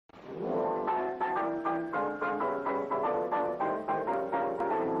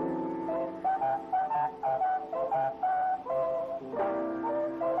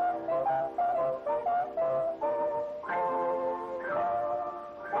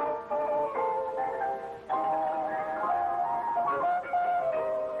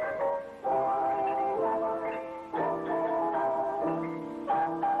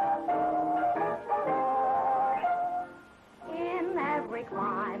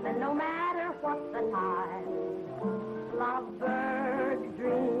time. Lovebird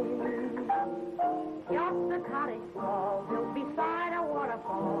dream. Just a cottage wall built beside a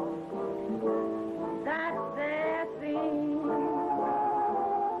waterfall. That's their theme.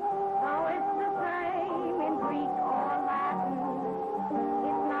 Though it's the same in Greek or Latin,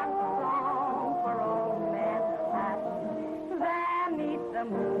 it's not a song for old Manhattan. There neath the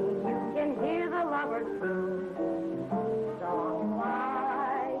moon, you can hear the lovers croon. Songs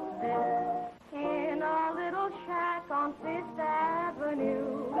like this in a little shack on Fifth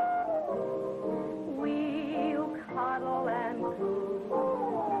Avenue. We'll cuddle and coo.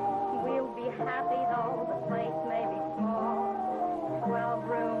 We'll be happy though the place may be small. 12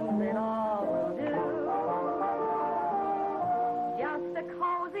 rooms it all will do. Just a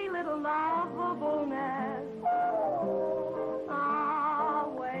cozy little lovable nest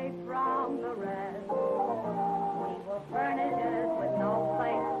away from the rest. We will furnish it with no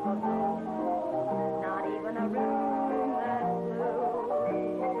place for food, not even a room that's blue.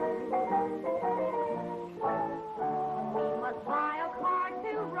 We must buy a car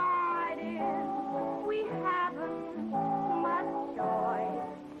to ride in. We haven't much choice.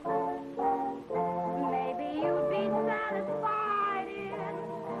 Maybe you'd be satisfied in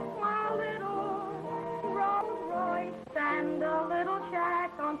a little Rolls Royce and a little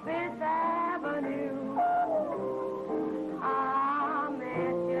shack on Fifth Avenue. A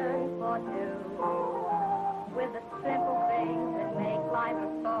mansion for two, with the simple things that make life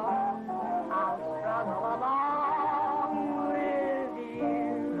a star. I'll struggle along with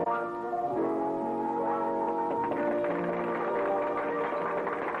you.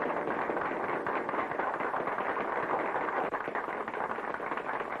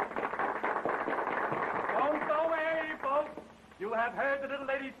 Don't go away, folks. You have heard the little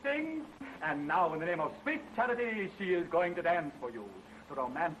lady sing, and now in the name of sweet charity, she is going to dance for you. The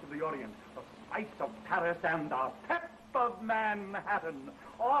romance of the Orient, the spice of Paris, and the pep of Manhattan.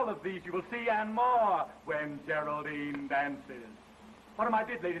 All of these you will see and more when Geraldine dances. What am I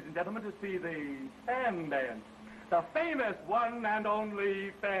bid, ladies and gentlemen, to see the fan dance? The famous one and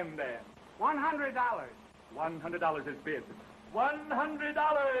only fan dance. $100. $100 is bid.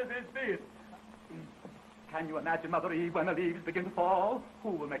 $100 is bid. Can you imagine, Mother Eve, when the leaves begin to fall? Who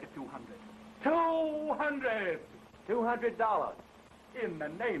will make it 200? 200! $200. In the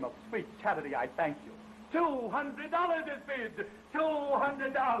name of sweet charity, I thank you. $200 is bid.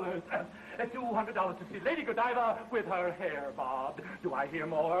 $200. $200 to see Lady Godiva with her hair bobbed. Do I hear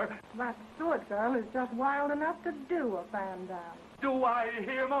more? That Stewart girl is just wild enough to do a fan dance. Do I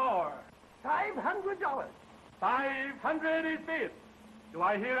hear more? $500. 500 is bid. Do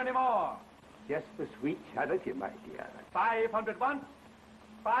I hear any more? Just for sweet charity, my dear. 500 once.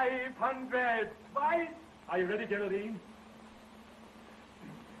 500 twice. Are you ready, Geraldine?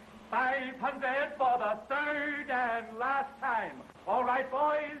 500 for the third and last time. All right,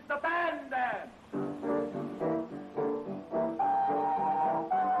 boys, the band dance.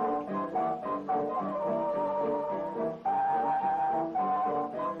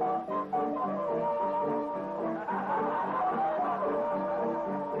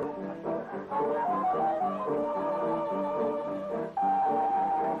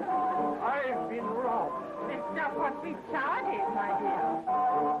 I've been wrong. It's just what sweet charity is, my dear.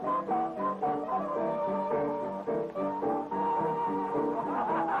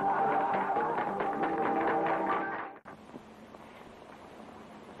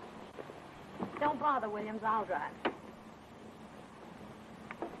 Don't bother, Williams. I'll drive.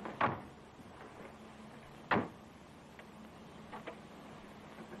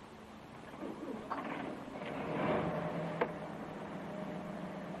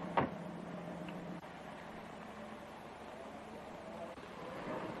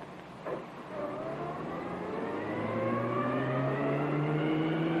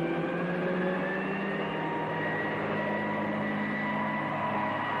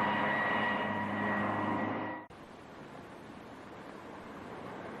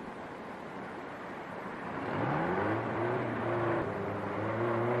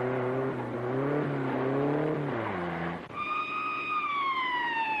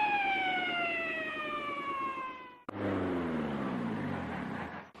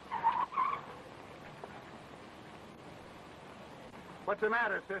 What's the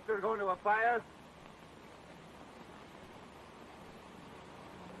matter, sister? Going to a fire?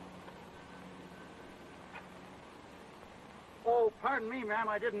 Oh, pardon me, ma'am.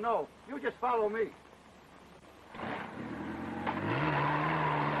 I didn't know. You just follow me.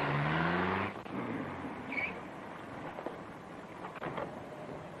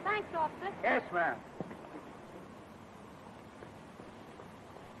 Thanks, officer. Yes, ma'am.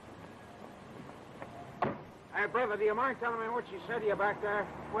 Hey, brother, do you mind telling me what she said to you back there?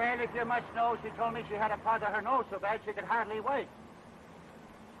 Well, if you must know, she told me she had a part of her nose so bad she could hardly wait.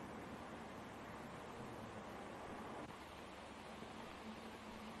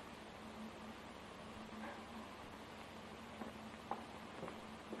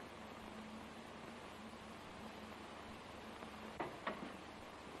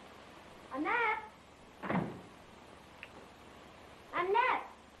 Annette! Annette!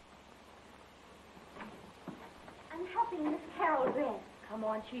 I'm helping Miss Carol dress. Come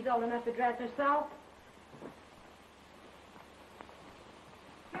on, she's old enough to dress herself.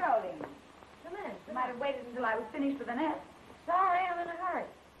 Geraldine, come in. You might have waited until I was finished with Annette. Sorry, I'm in a hurry.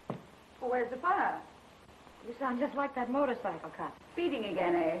 Well, where's the fire? You sound just like that motorcycle cop. Speeding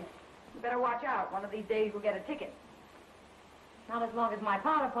again, eh? You better watch out. One of these days you'll get a ticket. Not as long as my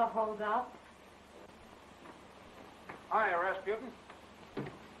powder puff holds out. Hi, Rasputin.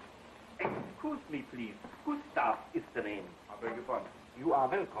 Excuse me, please. Gustav is the name. I beg your pardon. You are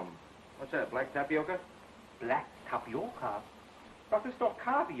welcome. What's that, black tapioca? Black tapioca? Das ist doch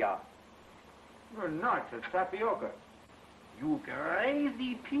Kaviar. You're nuts. It's tapioca. You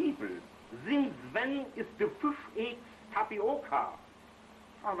crazy people. Since when is the fish eggs tapioca?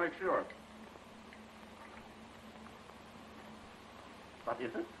 I'll make sure. What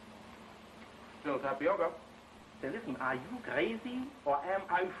is it? Still tapioca. Then listen, are you crazy or am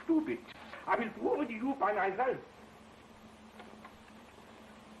I stupid? I will prove it to you by myself.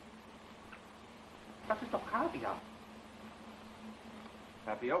 Das ist doch Kaviar.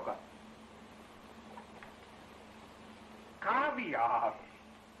 Tapioca. Kaviar.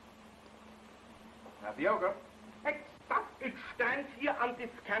 Tapioca. Does it stand here on this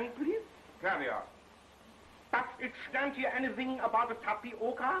can, please? Caviar. Does it stand here anything about the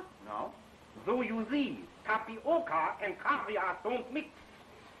tapioca? No. So you see, tapioca and caviar don't mix.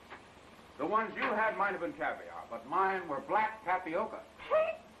 The ones you had might have been caviar, but mine were black tapioca.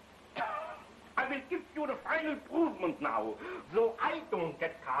 I will give you the final provement now. So I don't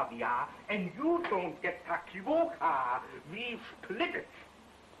get caviar and you don't get tapioca. We split it.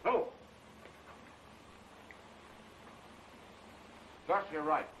 So. Gus, you're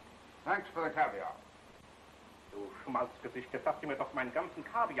right. Thanks for the caviar. Du Schmalzgesicht, jetzt hast du mir doch meinen ganzen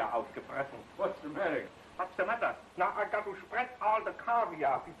Kaviar ausgefressen. What's the matter? What's the matter? Now I got to spread all the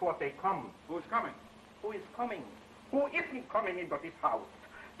caviar before they come. Who's coming? Who is coming? Who isn't coming into this house?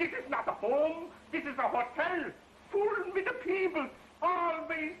 This is not a home. This is a hotel. Full with the people.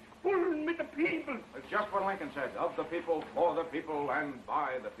 Always full with the people. It's just what Lincoln said. Of the people, for the people, and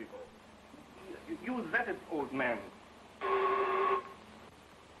by the people. You said it, old man.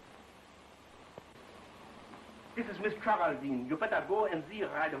 This is Miss Geraldine. You better go and see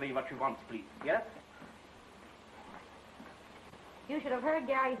right away what she wants, please. Yes? You should have heard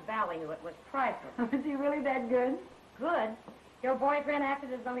Gary's value. It was priceless. Was he really that good? Good. Your boyfriend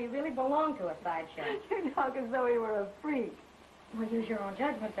acted as though he really belonged to a sideshow. You talk as though he were a freak. Well, use your own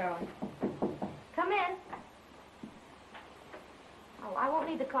judgment, darling. Come in. Oh, I won't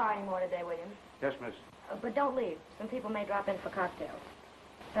need the car anymore today, William. Yes, miss. But don't leave. Some people may drop in for cocktails.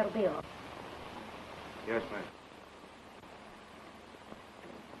 That'll be all. Yes, miss.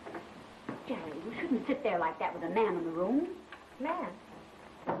 Jerry, you shouldn't sit there like that with a man in the room. Man?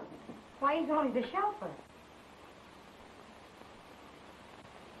 Why, he's only the chauffeur.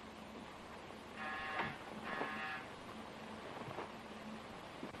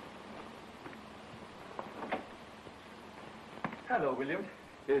 Hello, William.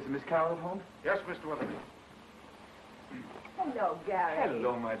 Is Miss Carol home? Yes, Mr. Weatherby. Hello, Gary.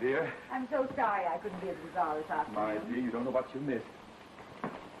 Hello, my dear. I'm so sorry I couldn't be at the bazaar this My afternoon. dear, you don't know what you missed.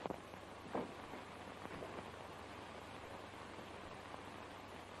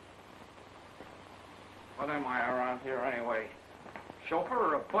 What am I around here anyway? Chauffeur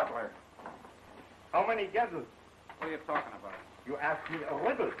or a butler? How many guesses? What are you talking about? You asked me a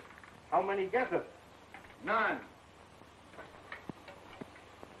riddle. How many guesses? None.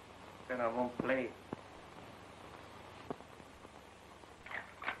 Then I won't play.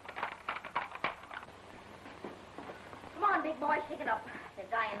 Come on, big boy, shake it up. They're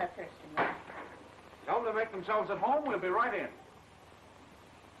dying of thirst in there. Tell them to make themselves at home. We'll be right in.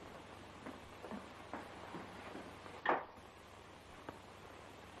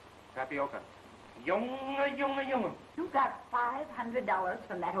 Tapioca. Junge. You got $500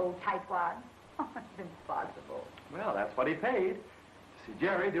 from that old tightwad? Oh, it's impossible. Well, that's what he paid. See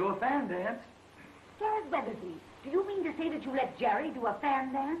Jerry do a fan dance. Jared Weatherby, do you mean to say that you let Jerry do a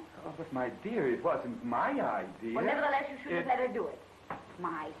fan dance? Oh, but my dear, it wasn't my idea. Well, nevertheless, you shouldn't have let her do it.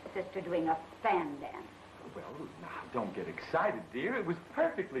 My sister doing a fan dance. Well, now, don't get excited, dear. It was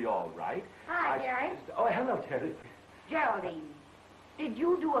perfectly all right. Hi, Jerry. Oh, hello, Terry. Geraldine, did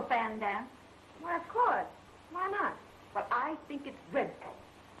you do a fan dance? Well, of course. Why not? Well, I think it's dreadful.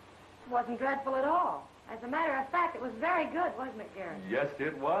 It wasn't dreadful at all. As a matter of fact, it was very good, wasn't it, Jerry? Yes,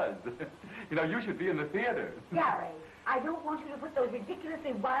 it was. You know, you should be in the theater. Gary, I don't want you to put those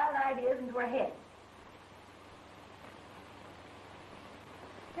ridiculously wild ideas into her head.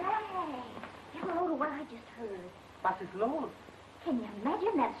 Say, hello to what I just heard. Was ist los? Can you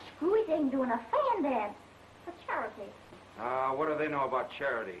imagine that screwy thing doing a fan dance for charity? What do they know about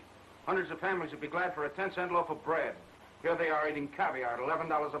charity? Hundreds of families would be glad for a 10-cent loaf of bread. Here they are eating caviar at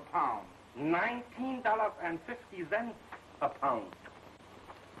 $11 a pound. $19.50 a pound.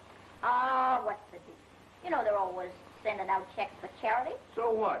 Oh, what's the deal? You know they're always sending out checks for charity.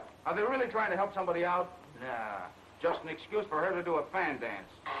 So what? Are they really trying to help somebody out? Nah, just an excuse for her to do a fan dance.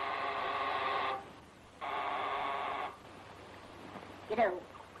 You know,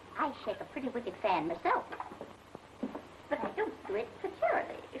 I shake a pretty wicked fan myself. But I don't do it for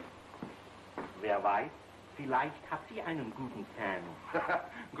charity. Wer weiß, vielleicht hat sie einen guten Fan.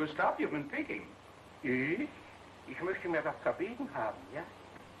 Gustav, you've been peeking. Ich? Ich möchte mir das verbieten haben, ja?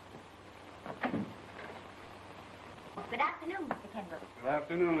 Good afternoon, Mr. Kendall. Good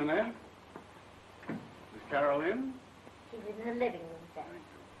afternoon, Annette. Is Carol in? She's in the living room, sir.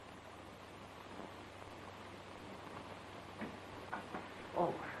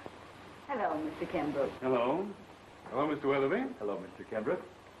 Oh. Hello, Mr. Kimbrough. Hello. Hello, Mr. Weatherby. Hello, Mr. Kembrook.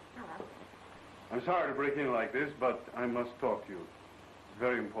 Hello. I'm sorry to break in like this, but I must talk to you. It's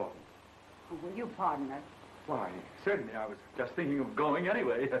very important. Will you pardon us? Why, certainly. I was just thinking of going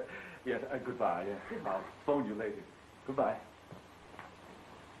anyway. Yes, goodbye. I'll phone you later. Goodbye.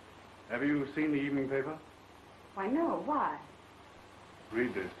 Have you seen the evening paper? Why, no. Why?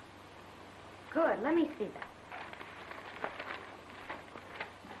 Read this. Good. Let me see that.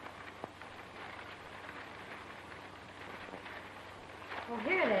 Well,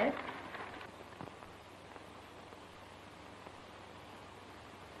 here it is.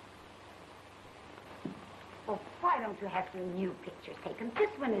 Well, why don't you have some new pictures taken? This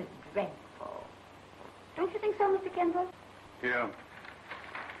one is dreadful. Don't you think so, Mr. Kimbrough? Here.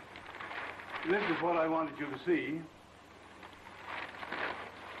 This is what I wanted you to see.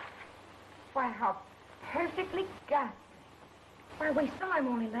 Why, how perfectly ghastly. Why, we saw him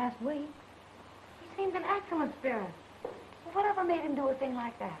only last week. He seemed an excellent spirit. Well, whatever made him do a thing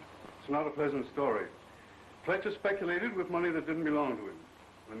like that? It's not a pleasant story. Fletcher speculated with money that didn't belong to him.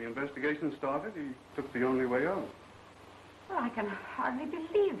 When the investigation started, he took the only way out. Well, I can hardly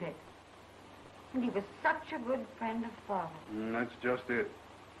believe it. And he was such a good friend of Father. That's just it.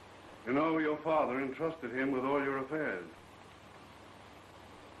 You know, your father entrusted him with all your affairs.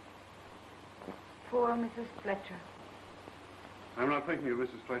 Poor Mrs. Fletcher. I'm not thinking of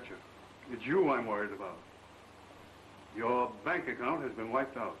Mrs. Fletcher. It's you I'm worried about. Your bank account has been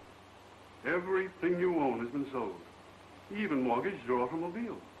wiped out. Everything you own has been sold. Even mortgaged your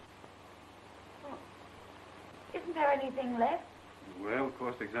automobile. Well, isn't there anything left? Well, of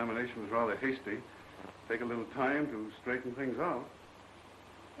course, the examination was rather hasty. Take a little time to straighten things out.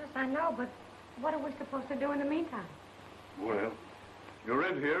 Yes, I know, but what are we supposed to do in the meantime? Well, your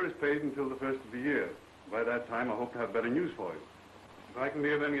rent here is paid until the first of the year. By that time, I hope to have better news for you. If I can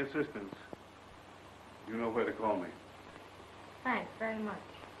be of any assistance, you know where to call me. Thanks very much.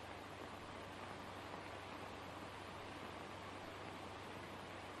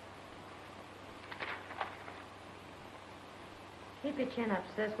 Keep your chin up,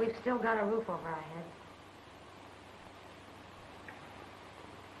 sis. We've still got a roof over our heads.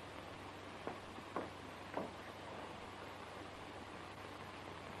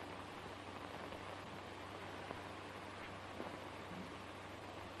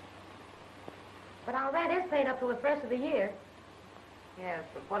 But all that is paid up till the first of the year. Yes,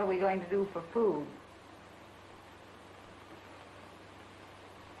 but what are we going to do for food?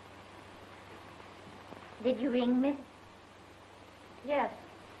 Did you ring, miss? Yes.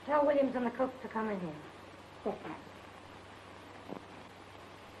 Tell Williams and the cook to come in here. Yes, ma'am.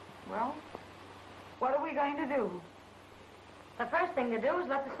 Well, what are we going to do? The first thing to do is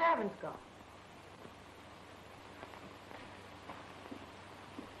let the servants go.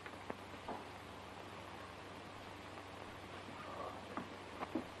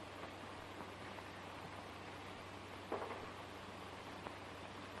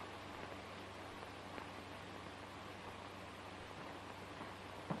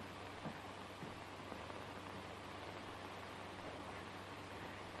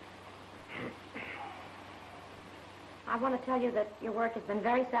 I want to tell you that your work has been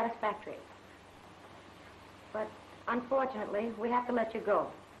very satisfactory. But unfortunately, we have to let you go.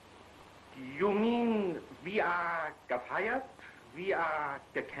 You mean we are gefeiert? We are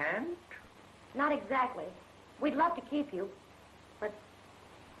gekannt? Not exactly. We'd love to keep you, but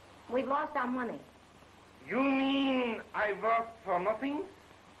we've lost our money. You mean I work for nothing?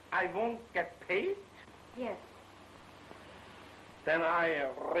 I won't get paid? Yes. Then I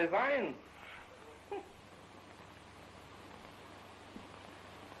resign.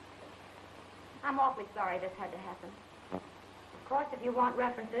 I'm awfully sorry this had to happen. Of course, if you want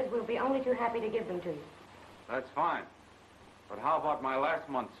references, we'll be only too happy to give them to you. That's fine. But how about my last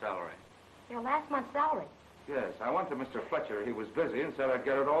month's salary? Your last month's salary? Yes, I went to Mr. Fletcher. He was busy and said I'd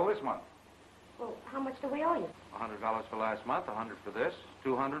get it all this month. Well, how much do we owe you? $100 for last month, $100 for this,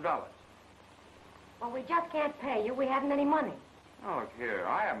 $200. Well, we just can't pay you. We haven't any money. Oh, look here.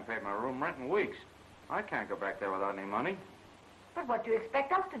 I haven't paid my room rent in weeks. I can't go back there without any money. But what do you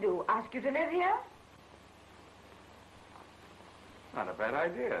expect us to do? Ask you to live here? Not a bad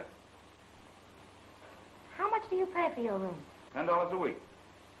idea. How much do you pay for your room? $10 a week.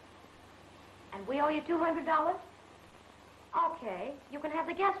 And we owe you $200? Okay, you can have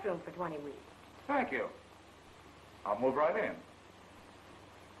the guest room for 20 weeks. Thank you. I'll move right in.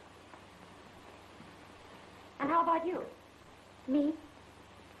 And how about you? Me?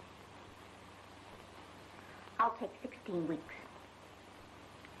 I'll take 16 weeks.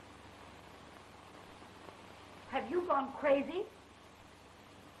 Have you gone crazy?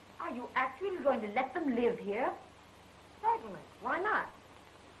 Are you actually going to let them live here? Certainly. Why not?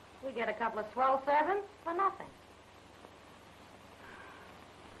 We get a couple of swell servants for nothing.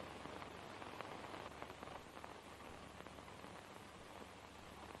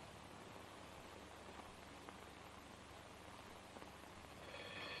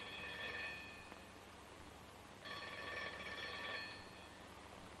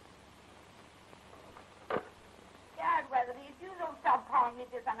 God, Weatherby, if you don't stop calling me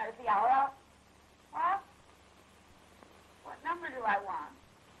this unearthly hour. What? What number do I want?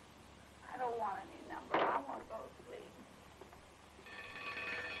 I don't want any number. I want to go to sleep.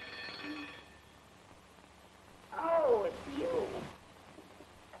 Oh, it's you.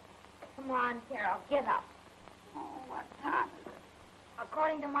 Come on, Carol, get up. Oh, what time is it?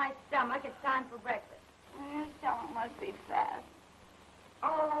 According to my stomach, it's time for breakfast. Your stomach must be fat.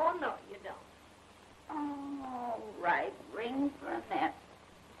 Oh, no, you don't. Oh, all right. Ring for Annette.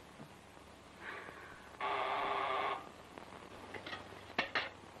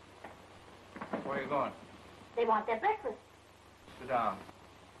 Where are you going? They want their breakfast. Sit down.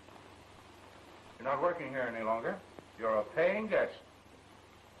 You're not working here any longer. You're a paying guest.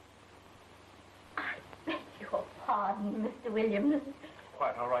 I beg your pardon, Mr. Williams.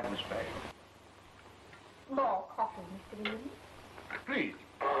 Quite all right, Miss Bay. More coffee, Mr. Williams. Please.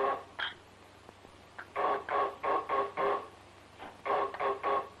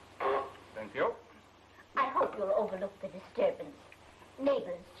 Thank you. I hope you'll overlook the disturbance.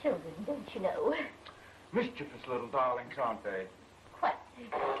 Neighbors' children, don't you know? Mischievous little darlings, aren't they? Quite.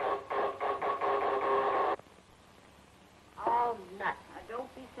 Oh, nuts. Now,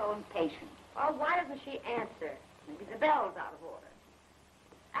 don't be so impatient. Oh, why doesn't she answer? Maybe the bell's out of order.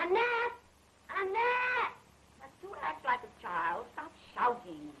 Annette! Annette! But you act like a child. Stop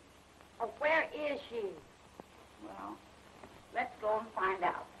shouting. Oh, where is she? Well, let's go and find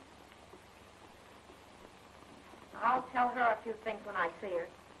out. I'll tell her a few things when I see her.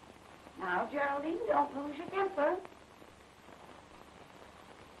 Now, Geraldine, don't lose your temper.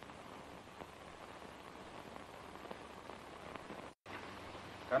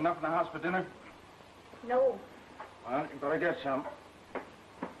 Got enough in the house for dinner? No. Well, you better get some.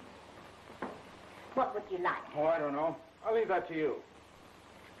 What would you like? Oh, I don't know. I'll leave that to you.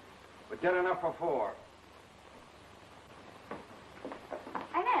 But get enough for 4.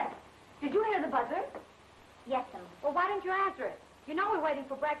 Annette, did you hear the buzzer? Yes, ma'am. Well, why didn't you answer it? You know we're waiting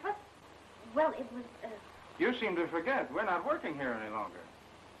for breakfast. Well, it was, You seem to forget. We're not working here any longer.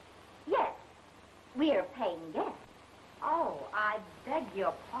 yes. We're paying guests. Oh, I beg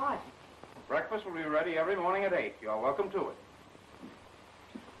your pardon. Breakfast will be ready every morning at 8. You're welcome to it.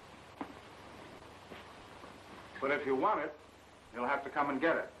 But if you want it, you'll have to come and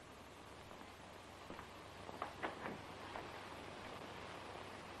get it.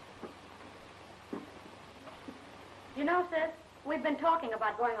 You know, sis, we've been talking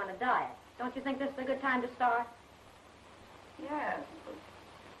about going on a diet. Don't you think this is a good time to start? Yes, but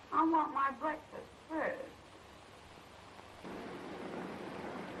I want my breakfast first.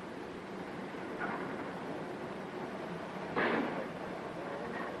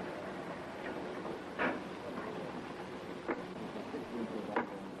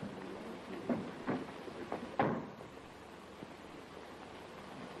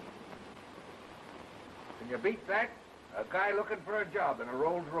 You beat that? A guy looking for a job in a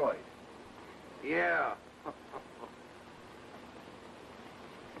Rolls Royce. Yeah.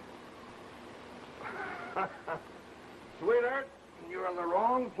 Sweetheart, you're in the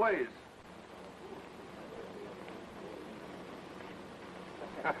wrong place.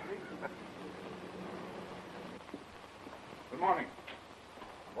 Good morning.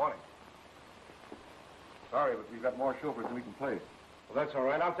 Morning. Sorry, but we've got more chauffeurs than we can place. Well, that's all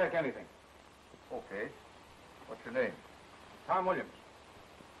right. I'll take anything. Okay. What's your name? Tom Williams.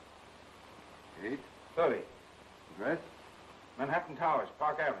 Age? 30. Address? Manhattan Towers,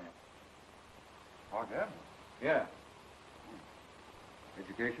 Park Avenue. Park Avenue? Yeah.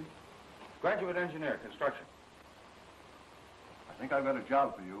 Education? Graduate engineer, construction. I think I've got a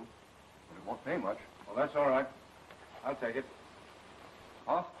job for you, but it won't pay much. Well, that's all right. I'll take it.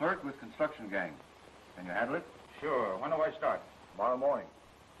 House clerk with construction gang. Can you handle it? Sure. When do I start? Tomorrow morning.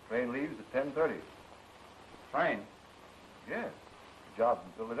 Train leaves at 10:30. Train? Yes. The job's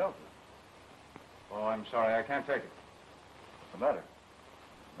in Philadelphia. Oh, I'm sorry. I can't take it. What's the matter?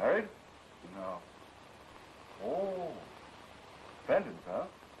 Married? No. Oh. Dependent, huh?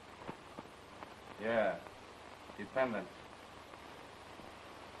 Yeah. Dependent.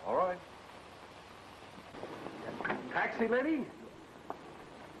 All right. Taxi, lady?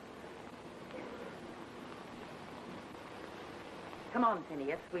 Come on,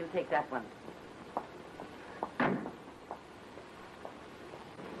 Phineas. We'll take that one.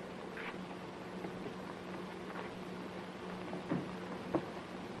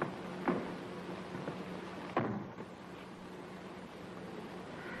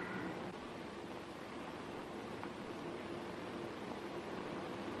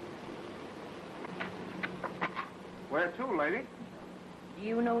 Where to, lady? Do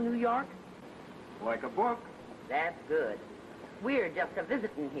you know New York? Like a book. That's good. We're just a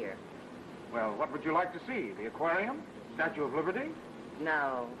visiting here. Well, what would you like to see? The aquarium? Statue of Liberty?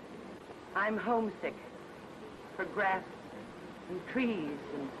 No. I'm homesick. For grass and trees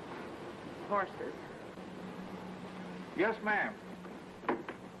and horses. Yes, ma'am.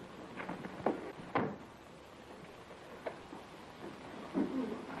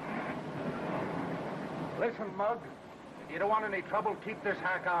 Listen, Mug. If you don't want any trouble, keep this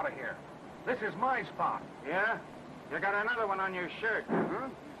hack out of here. This is my spot. Yeah? You got another one on your shirt. Huh?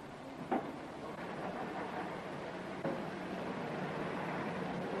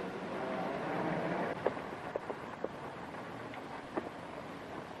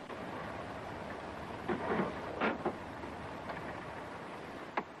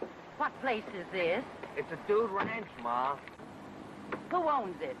 What place is this? It's a dude ranch, Ma. Who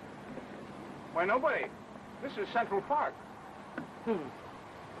owns it? Why, nobody. This is Central Park.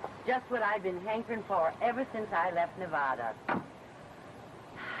 Just what I've been hankering for ever since I left Nevada.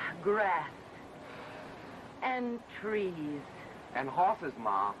 Grass. And trees. And horses,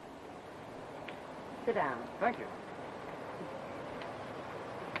 Ma. Sit down. Thank you.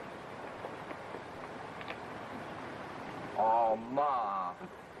 Oh, Ma.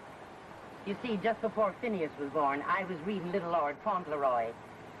 You see, just before Phineas was born, I was reading Little Lord Fauntleroy.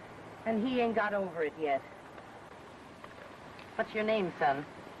 And he ain't got over it yet. What's your name, son?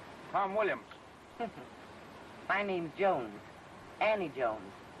 Tom Williams. My name's Jones. Annie Jones.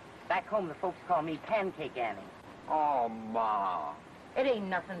 Back home, the folks call me Pancake Annie. Oh, Ma. It ain't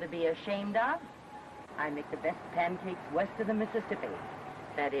nothing to be ashamed of. I make the best pancakes west of the Mississippi.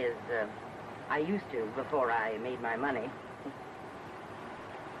 That is, I used to before I made my money.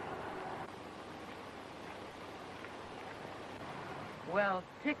 Well,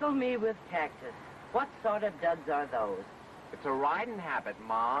 tickle me with cactus. What sort of duds are those? It's a riding habit,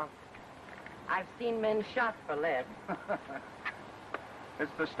 Ma. I've seen men shot for less.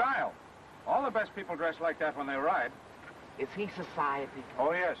 It's the style. All the best people dress like that when they ride. Is he society?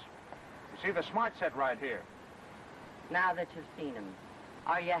 Oh, yes. You see the smart set right here. Now that you've seen him,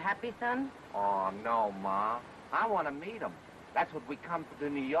 are you happy, son? Oh, no, Ma. I want to meet him. That's what we come to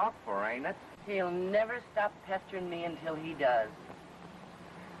New York for, ain't it? He'll never stop pestering me until he does.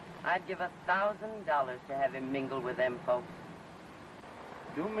 I'd give $1,000 to have him mingle with them folks.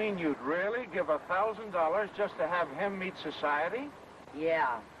 You mean you'd really give $1,000 just to have him meet society?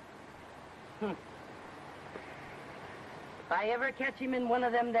 Yeah. If I ever catch him in one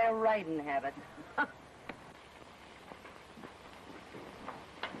of them there riding habits.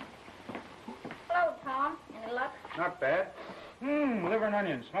 Hello, Tom. Any luck? Not bad. Liver and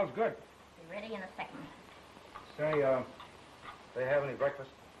onions. Smells good. Be ready in a second. Say, they have any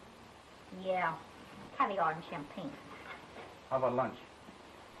breakfast? Yeah. Caviar and champagne. How about lunch?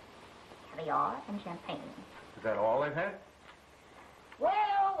 Caviar and champagne. Is that all they've had?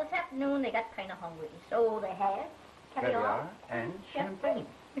 Well, this afternoon, they got kind of hungry. So they had caviar and champagne.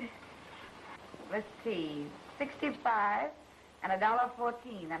 Let's see, 65 and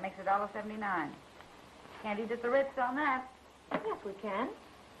 $1.14. That makes $1.79. Can't eat at the Ritz on that. Yes, we can.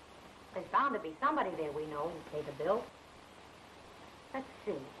 There's bound to be somebody there we know who pay the bill. Let's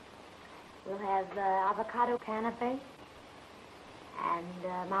see. We'll have avocado canapé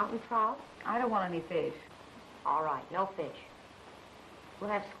and mountain trout. I don't want any fish. All right, no fish. We'll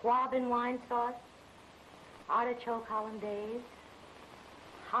have squab in wine sauce, artichoke hollandaise,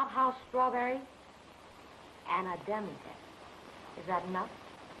 hot house strawberry, and a demi-tasse. Is that enough?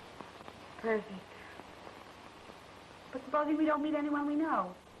 Perfect. But supposing we don't meet anyone we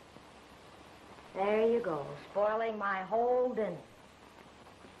know? There you go, spoiling my whole dinner.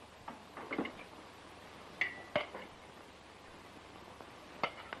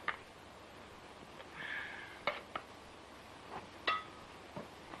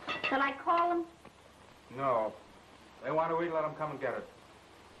 Shall I call them? No. They want to eat, let them come and get it.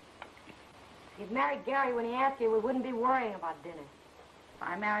 If you'd married Gary when he asked you, we wouldn't be worrying about dinner. If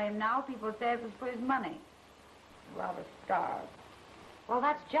I marry him now, people say it was for his money. He'd rather starve. Well,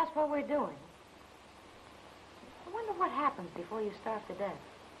 that's just what we're doing. I wonder what happens before you starve to death.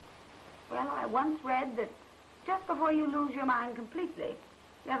 Well, I once read that just before you lose your mind completely,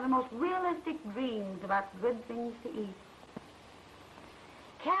 you have the most realistic dreams about good things to eat.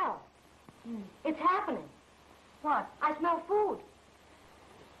 Carol, it's happening. What? I smell food.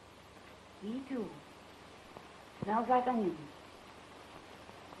 Me too. Smells like onions.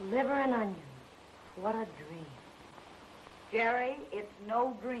 Liver and onions. What a dream. Jerry, it's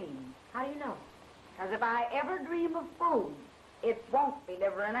no dream. How do you know? Because if I ever dream of food, it won't be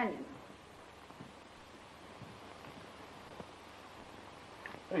liver and onions.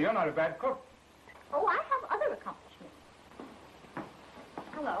 Hey, you're not a bad cook. Oh, I have other accomplishments.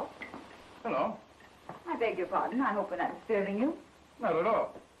 Hello. Hello. I beg your pardon. I hope we're not disturbing you. Not at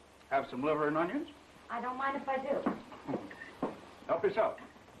all. Have some liver and onions? I don't mind if I do. Help yourself.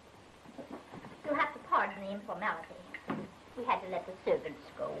 You'll have to pardon the informality. We had to let the servants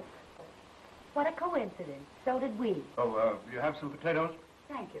go. What a coincidence. So did we. Oh, you have some potatoes?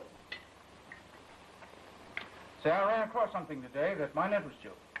 Thank you. Say, I ran across something today that might interest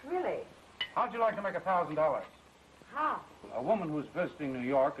you. Really? How'd you like to make $1,000? How? A woman who's visiting New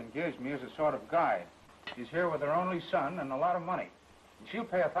York engaged me as a sort of guide. She's here with her only son and a lot of money. And she'll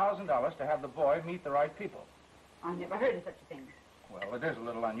pay $1,000 to have the boy meet the right people. I never heard of such a thing. Well, it is a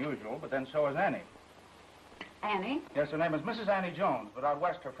little unusual, but then so is Annie. Annie? Yes, her name is Mrs. Annie Jones, but out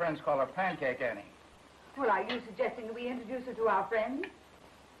west her friends call her Pancake Annie. Well, are you suggesting that we introduce her to our friends?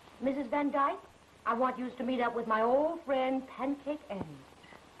 Mrs. Van Dyke, I want you to meet up with my old friend, Pancake Annie.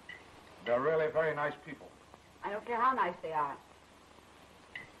 They're really very nice people. I don't care how nice they are.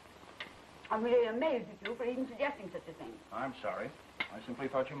 I'm really amazed at you for even suggesting such a thing. I'm sorry. I simply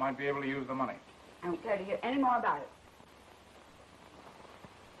thought you might be able to use the money. I don't care to hear any more about it.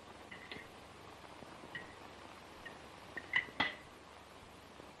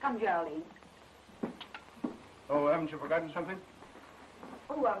 Come, Geraldine. Oh, haven't you forgotten something?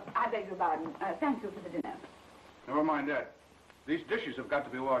 Oh, I beg your pardon. Thank you for the dinner. Never mind that. These dishes have got to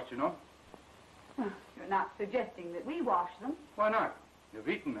be washed, you know. You're not suggesting that we wash them. Why not? You've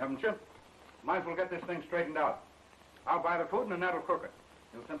eaten, haven't you? Might as well get this thing straightened out. I'll buy the food and Annette'll cook it.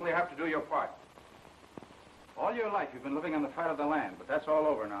 You'll simply have to do your part. All your life you've been living on the fat of the land, but that's all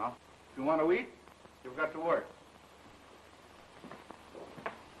over now. If you want to eat, you've got to work.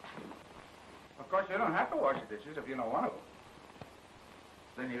 Of course, you don't have to wash the dishes if you don't want to.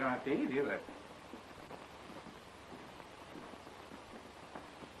 Then you don't have to eat either.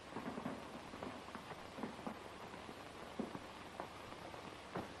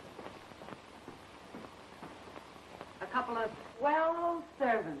 A couple of swell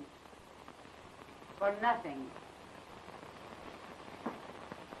servants. For nothing.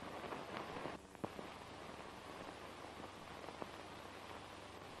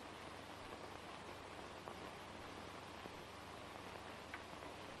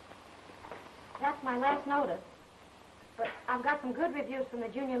 That's my last notice. But I've got some good reviews from the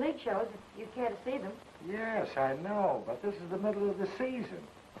Junior League shows, if you care to see them. Yes, I know, but this is the middle of the season,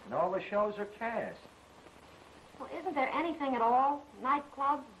 and all the shows are cast. Well, isn't there anything at all?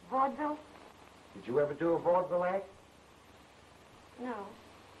 Nightclubs, vaudeville? Did you ever do a vaudeville act? No.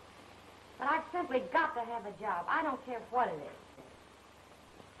 But I've simply got to have a job. I don't care what it is.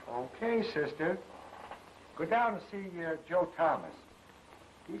 Okay, sister. Go down and see Joe Thomas.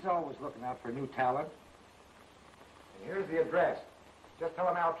 He's always looking out for new talent. And here's the address. Just tell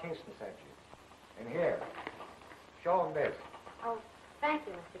him Al Kingston sent you. And here, show him this. Oh, Thank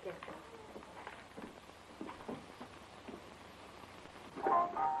you, Mr. Kingston.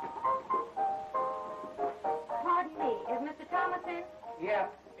 Pardon me, is Mr. Thomas in? Yeah,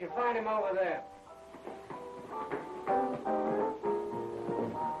 you find him over there.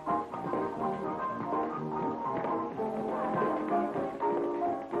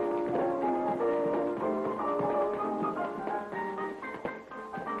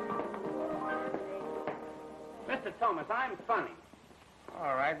 Mr. Thomas, I'm funny.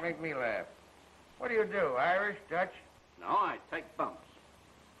 All right, make me laugh. What do you do, Irish, Dutch? No, I take bumps.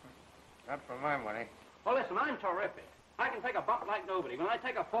 Not for my money. Well, listen, I'm terrific. I can take a bump like nobody. When I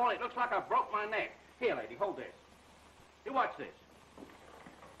take a fall, it looks like I broke my neck. Here, lady, hold this. You watch this.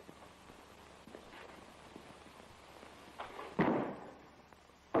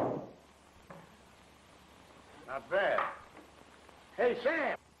 Not bad. Hey,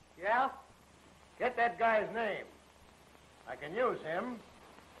 Sam. Yeah? Get that guy's name. I can use him.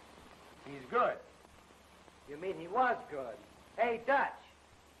 He's good. You mean he was good? Hey, Dutch.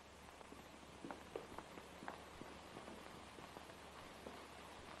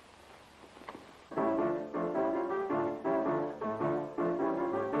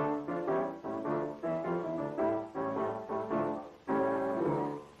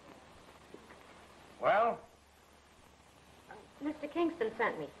 Well? Mr. Kingston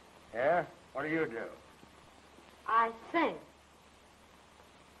sent me. Yeah? What do you do? I sing.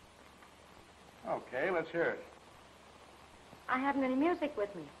 Okay, let's hear it. I haven't any music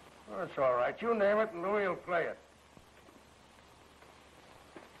with me. Well, that's all right. You name it and Louie will play it.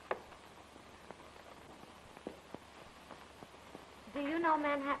 Do you know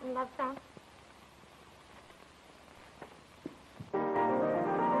Manhattan Love Song?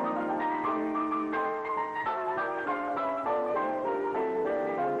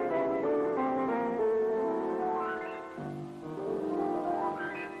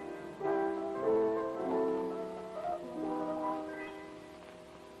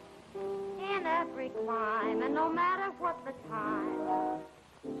 In every clime, and no matter what the time,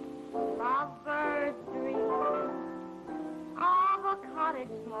 lovebirds dream of a cottage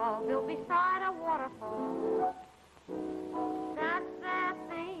small built beside a waterfall. That's their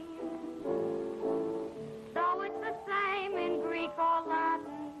theme. Though it's the same in Greek or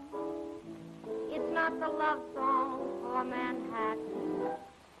Latin, it's not the love song for Manhattan.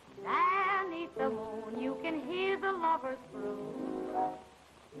 Beneath the moon, you can hear the lovers croon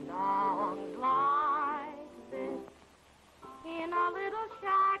songs like this in a little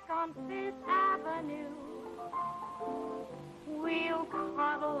shack on Fifth Avenue. We'll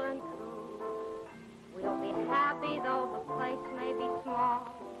cuddle and coo. We'll be happy though the place may be small.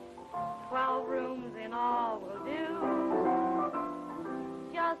 12 rooms in all will do.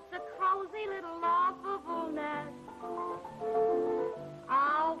 Just a cozy little lovable nest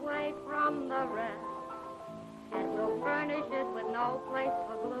away from the rest. And we'll furnish it with no place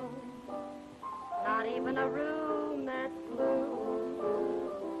for gloom. Not even a room that's blue.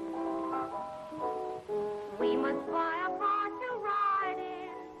 We must buy a car to ride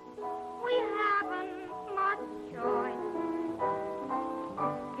in. We haven't much choice.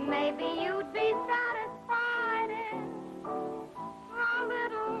 Maybe you'd be satisfied in a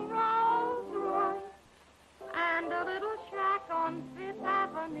little Rolls Royce and a little shack on Fifth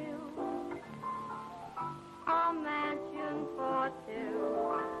Avenue. A mansion for two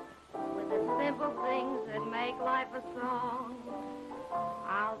with the simple things that make life a song.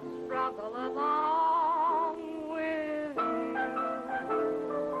 I'll struggle along with you.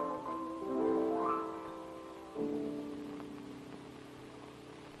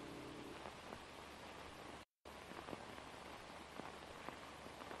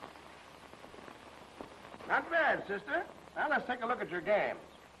 Not bad, sister. Now let's take a look at your game.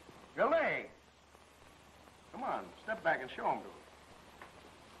 Your leg. Come on, step back and show him to us.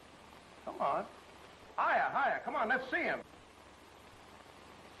 Come on. Higher, higher. Come on, let's see him.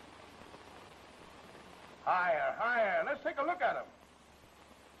 Higher, higher. Let's take a look at him.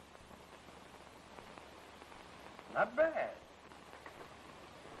 Not bad.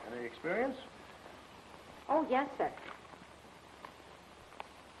 Any experience? Oh, yes, sir.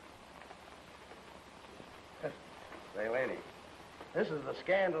 Say, lady, this is the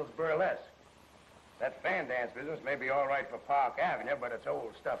Scandals Burlesque. That fan dance business may be all right for Park Avenue, but it's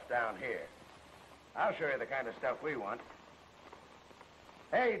old stuff down here. I'll show you the kind of stuff we want.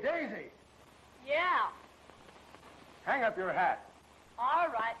 Hey, Daisy, Yeah, hang up your hat. all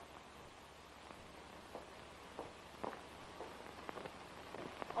right.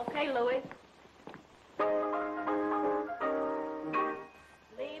 Okay, Louis.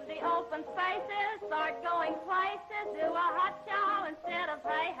 Leave the old open spaces, start going places, do a hot show instead of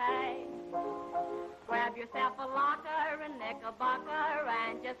hey. Grab yourself a locker and knickerbocker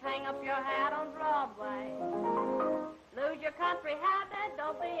and just hang up your hat on Broadway. Lose your country habit,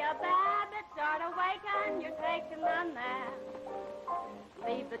 don't be a babbit, start awaken, you're taking a nap.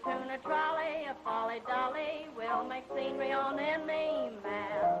 Leave the tuna trolley, a folly dolly, we'll make scenery on any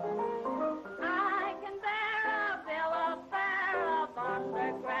map. I can bear a bill of fare of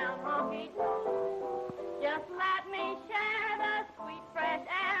underground honky-tonk. Just let me share the sweet fresh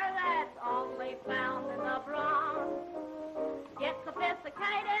air that's only found in the Bronx. Get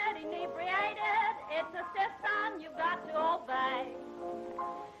sophisticated, inebriated, it's a system you've got to obey.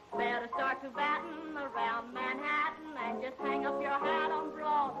 Better start to batten around Manhattan and just hang up your hat on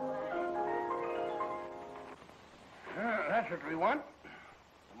Broadway. That's what we want.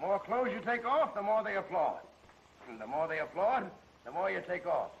 The more clothes you take off, the more they applaud. And the more they applaud, the more you take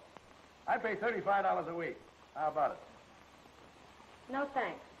off. I pay $35 a week. How about it? No,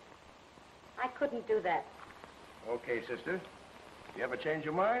 thanks. I couldn't do that. Okay, sister. If you ever change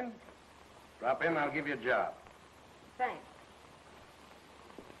your mind, drop in, I'll give you a job. Thanks.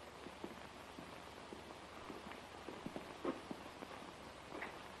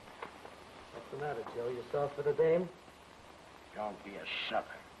 What's the matter, Joe? You soft for the dame? Don't be a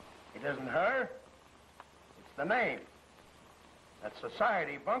sucker. It isn't her. It's the name. That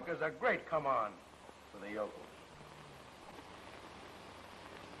society bunk is a great come-on for the yokels.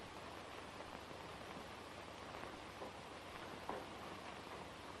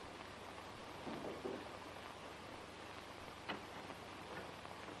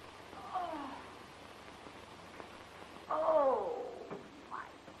 Oh, my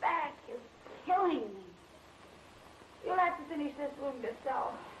back is killing me. You'll have to finish this room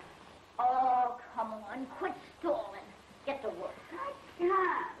yourself. Oh, come on. Quit stalling. Get to work. I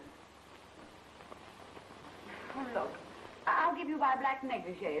can't. Oh, look, I'll give you my black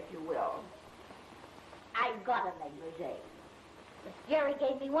negligee, if you will. I got a negligee. Miss Jerry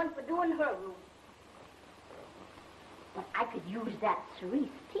gave me one for doing her room. But I could use that cerise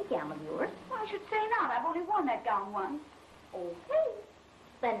tea gown of yours. Well, I should say not. I've only worn that gown once. Okay.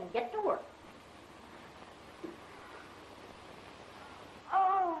 Then get to work.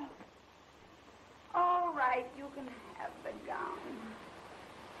 Oh. All right, you can have the gown.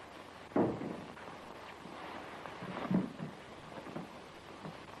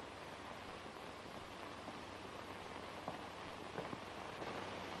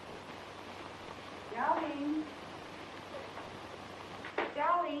 Darling.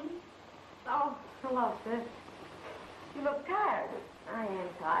 Darling. Oh, hello, sis. You look tired. I am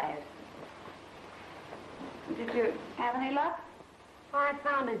tired. Did you have any luck? Oh, I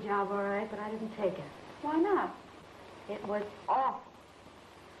found a job, all right, but I didn't take it. Why not? It was awful.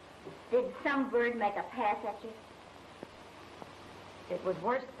 Did some bird make a pass at you? It was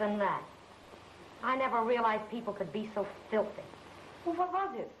worse than that. I never realized people could be so filthy. Well, what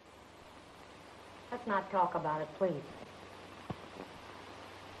was it? Let's not talk about it, please.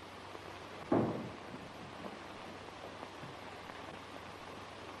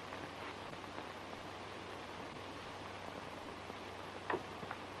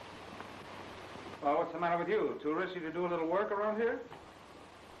 Well, what's the matter with you? Too risky to do a little work around here?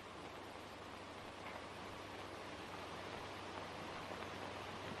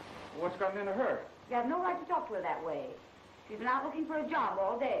 What's gotten into her? You have no right to talk to her that way. She's been out looking for a job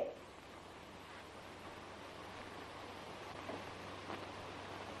all day.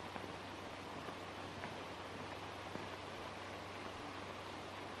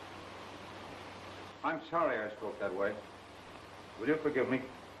 I'm sorry I spoke that way. Will you forgive me?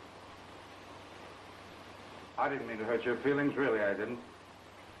 I didn't mean to hurt your feelings, really, I didn't.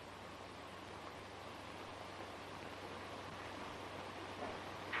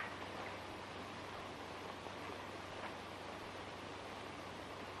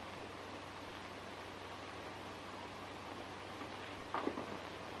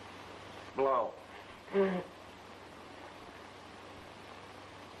 Blow.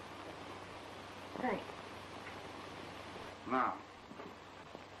 Thanks. Now,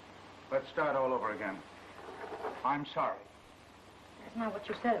 let's start all over again. I'm sorry. That's not what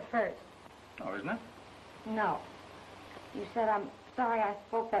you said at first. Oh, isn't it? No. You said, I'm sorry I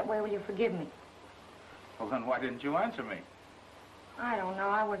spoke that way. Will you forgive me? Well, then why didn't you answer me? I don't know.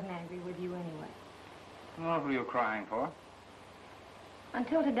 I wasn't angry with you anyway. Well, what were you crying for?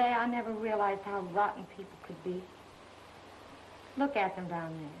 Until today, I never realized how rotten people could be. Look at them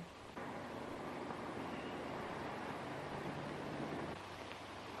down there.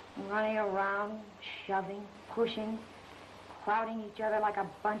 Running around, shoving, pushing, crowding each other like a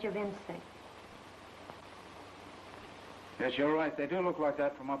bunch of insects. Yes, you're right. They do look like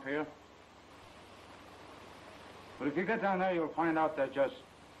that from up here. But if you get down there, you'll find out they're just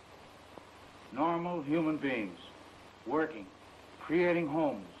normal human beings, working, creating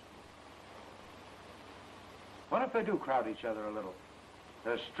homes. What if they do crowd each other a little?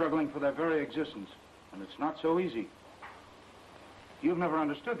 They're struggling for their very existence, and it's not so easy. You've never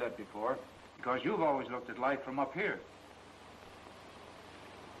understood that before, because you've always looked at life from up here.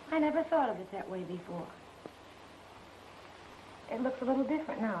 I never thought of it that way before. It looks a little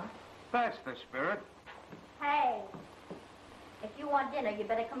different now. That's the spirit. Hey, if you want dinner, you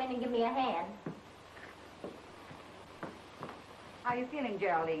better come in and give me a hand. How are you feeling,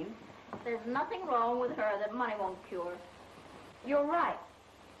 Geraldine? There's nothing wrong with her that money won't cure. You're right.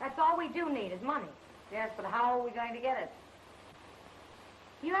 That's all we do need is money. Yes, but how are we going to get it?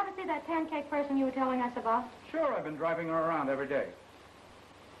 You ever see that pancake person you were telling us about? Sure, I've been driving her around every day.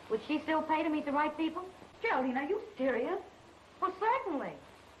 Would she still pay to meet the right people? Geraldine, are you serious? Well, certainly.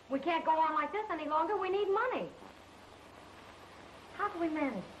 We can't go on like this any longer. We need money. How do we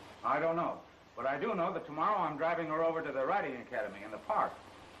manage? I don't know. But I do know that tomorrow I'm driving her over to the riding academy in the park.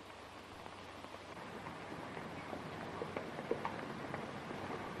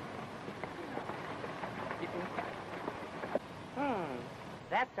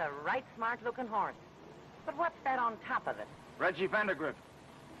 That's a right smart-looking horse. But what's that on top of it? Reggie Vandergrift.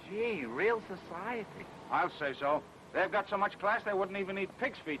 Gee, real society. I'll say so. They've got so much class they wouldn't even eat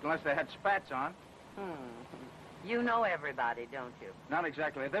pig's feet unless they had spats on. You know everybody, don't you? Not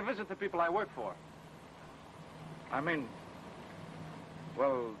exactly. They visit the people I work for. I mean,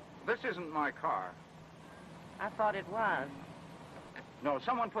 well, this isn't my car. I thought it was. No,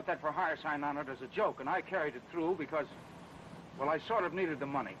 someone put that for hire sign on it as a joke, and I carried it through because, well, I sort of needed the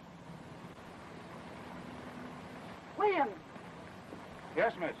money. William!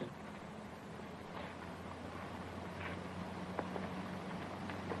 Yes, miss?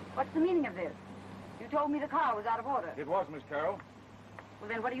 What's the meaning of this? You told me the car was out of order. It was, Miss Carroll. Well,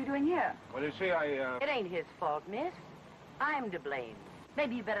 then what are you doing here? Well, you see, It ain't his fault, miss. I'm to blame.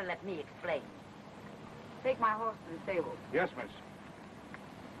 Maybe you better let me explain. Take my horse to the stable. Yes, miss.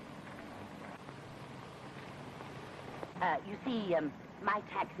 You see, my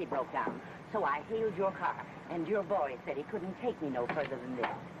taxi broke down, so I hailed your car, and your boy said he couldn't take me no further than this.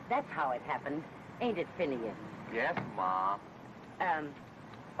 That's how it happened, ain't it, Phineas? Yes, Ma.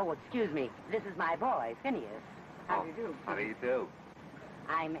 Oh, excuse me. This is my boy, Phineas. How do you do? How do you do?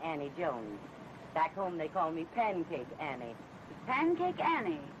 I'm Annie Jones. Back home, they call me Pancake Annie. Pancake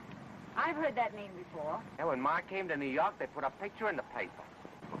Annie. I've heard that name before. Yeah, when Ma came to New York, they put a picture in the paper.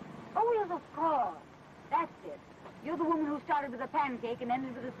 Oh, yes, of course. That's it. You're the woman who started with a pancake and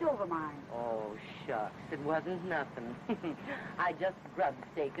ended with a silver mine. Oh, shucks. It wasn't nothing. I just grub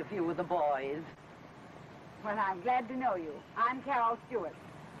staked a few of the boys. Well, I'm glad to know you. I'm Carol Stewart.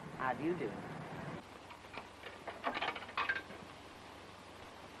 How do you do?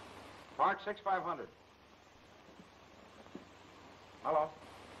 Park 6500. Hello.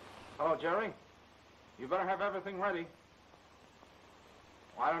 Hello, Jerry. You better have everything ready.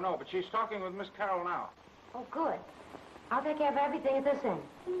 Well, I don't know, but she's talking with Miss Carroll now. Oh, good. I'll take care of everything at this end.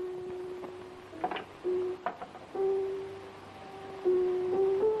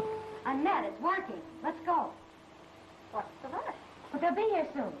 Annette, it's working. Let's go. What's the rush? But they'll be here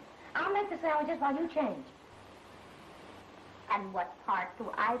soon. I'll make the sandwiches while you change. And what part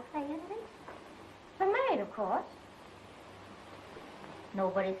do I play in this? The maid, of course.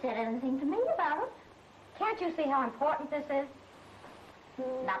 Nobody said anything to me about it. Can't you see how important this is?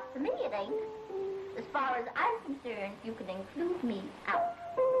 Not to me, it ain't. As far as I'm concerned, you can include me out.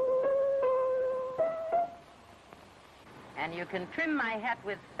 And you can trim my hat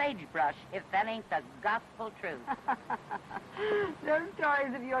with sagebrush if that ain't the gospel truth. Those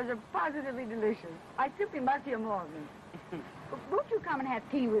stories of yours are positively delicious. I simply must hear more of them. Won't you come and have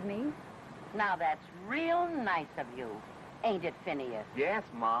tea with me? Now, that's real nice of you, ain't it, Phineas? Yes,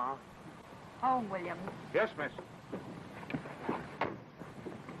 Ma. Home, William. Yes, miss.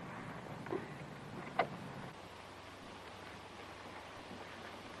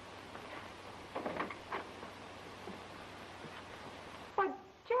 But,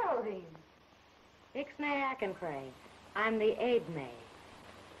 Geraldine. Ixnay Ackenscray. I'm the aid maid.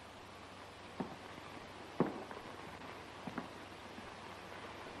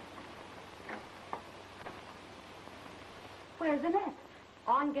 Where's Annette?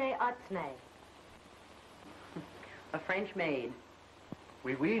 Onge Utsnay. A French maid.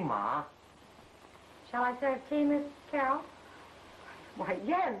 Oui, oui, Ma. Shall I serve tea, Miss Carroll? Why,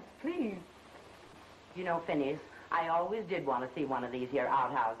 yes, please. You know, Phineas, I always did want to see one of these here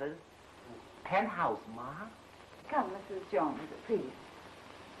outhouses. Penthouse, Ma? Come, Mrs. Jones, please.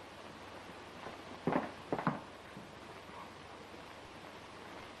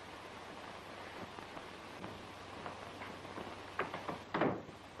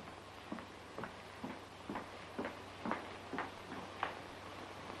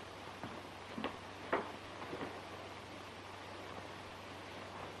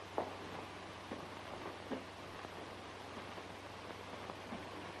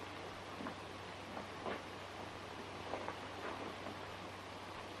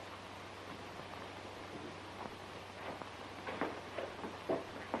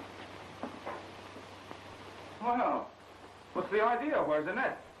 Well, what's the idea? Where's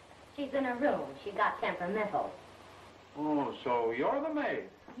Annette? She's in her room. She got temperamental. Oh, so you're the maid,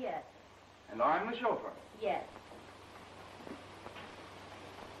 Yes, and I'm the chauffeur. yes.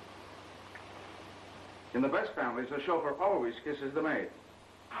 In the best families, the chauffeur always kisses the maid.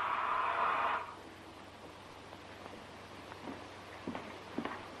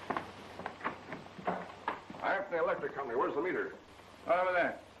 I'm from the electric company. Where's the meter? Over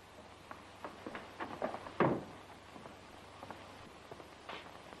there.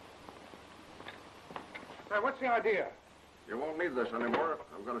 Hey, what's the idea? You won't need this anymore.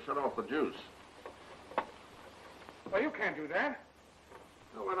 I'm going to shut off the juice. Well, you can't do that.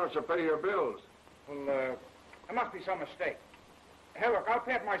 Now, why don't you pay your bills? Well, there must be some mistake. Hey, look, I'll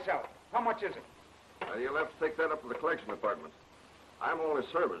pay it myself. How much is it? You'll have to take that up to the collection department. I'm only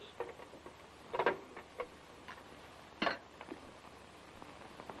service.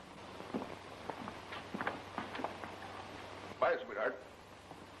 Bye, sweetheart.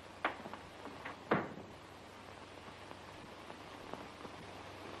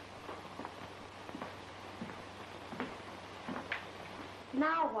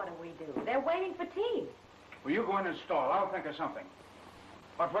 Now what do we do? They're waiting for tea. Well, you go in and stall. I'll think of something.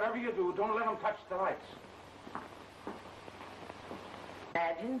 But whatever you do, don't let them touch the lights.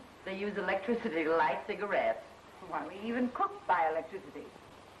 Imagine they use electricity to light cigarettes. Why, we even cook by electricity.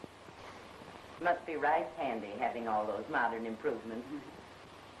 Must be right handy having all those modern improvements.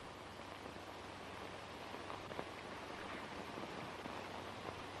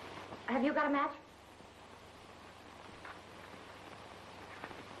 Have you got a match?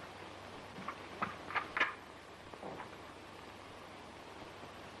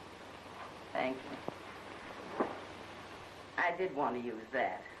 Thank you. I did want to use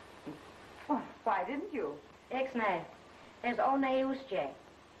that. Well, why didn't you? Ixnay. There's only usje.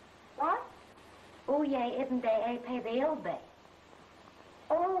 What? Uye isn't they a pay the ill bay.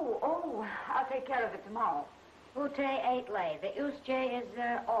 Oh, I'll take care of it tomorrow. Ute 8 lay. The usje is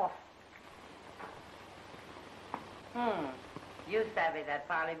off. You savvy that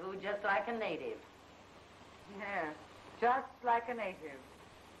parley-vous just like a native. Yeah, just like a native.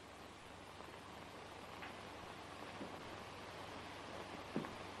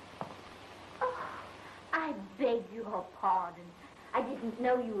 I beg your pardon. I didn't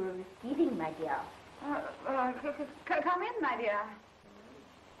know you were receiving, my dear. Come in, my dear.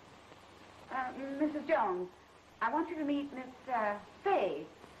 Mrs. Jones, I want you to meet Miss Fay.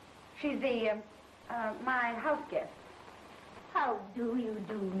 She's my house guest. How do you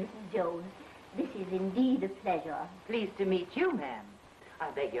do, Mrs. Jones? This is indeed a pleasure. Pleased to meet you, ma'am.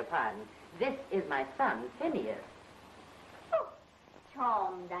 I beg your pardon. This is my son, Phineas. Oh,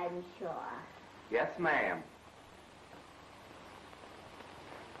 charmed, I'm sure. Yes, ma'am.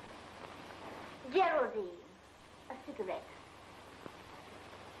 Geraldine, a cigarette.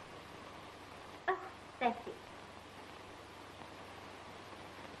 Oh, thank you.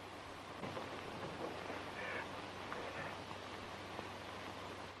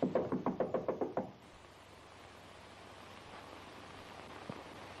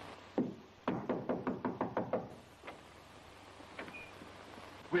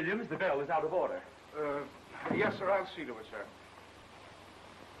 Williams, the bell is out of order. Yes, sir, I'll see to it, sir.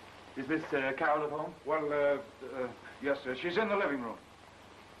 Is Miss Carol at home? Well, yes, sir. She's in the living room.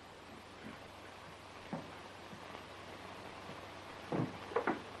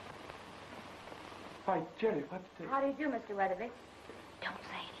 Why, Jerry, what... How do you do, Mr. Weatherby? Don't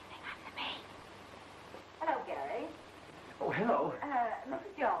say anything, I'm the maid. Hello, Gary. Oh, hello.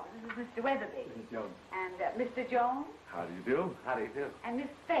 Mrs. Jones, this is Mr. Weatherby. Mrs. Jones. And Mr. Jones. How do you do? How do you do? And Miss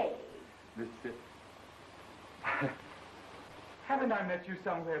Fay. Miss... Haven't I met you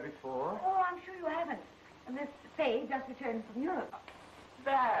somewhere before? Oh, I'm sure you haven't. Miss Fay just returned from Europe.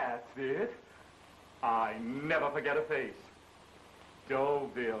 That's it. I never forget a face.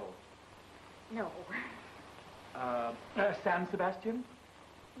 Deauville. No. San Sebastian?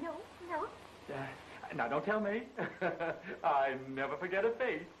 No. Now, don't tell me. I never forget a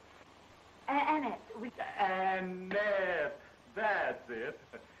face. Annette, Annette, that's it.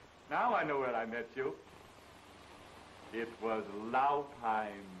 Now I know where I met you. It was Laupheim.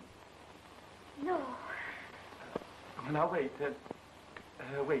 No. Now, wait.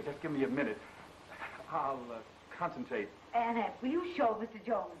 Wait, just give me a minute. I'll concentrate. Annette, will you show Mr.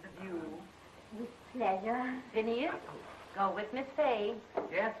 Jones the view? With pleasure. Phineas, go with Miss Fay.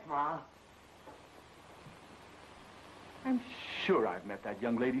 Yes, Ma. I'm sure I've met that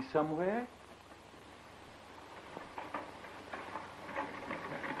young lady somewhere.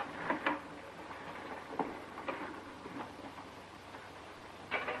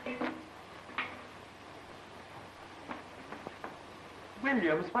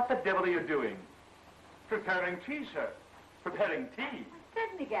 Williams, what the devil are you doing? Preparing tea, sir. Preparing tea?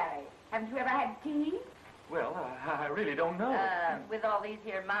 Certainly, Gary. Haven't you ever had tea? Well, I really don't know. With all these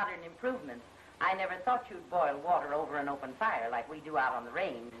here modern improvements, I never thought you'd boil water over an open fire like we do out on the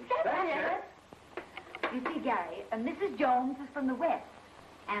range. That's it. You see, Gary, Mrs. Jones is from the West,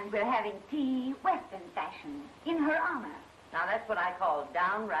 and we're having tea Western fashion in her honor. Now, that's what I call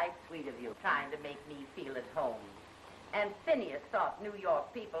downright sweet of you, trying to make me feel at home. And Phineas thought New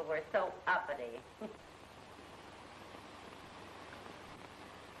York people were so uppity.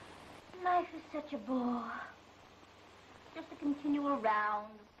 Life is such a bore. Just a continual round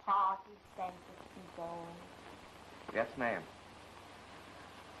of parties, banquets, and balls. Yes, ma'am.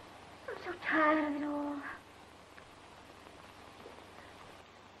 I'm so tired of it all.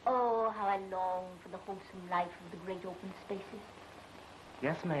 Oh, how I long for the wholesome life of the great open spaces.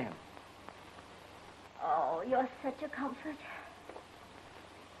 Yes, ma'am. Oh, you're such a comfort.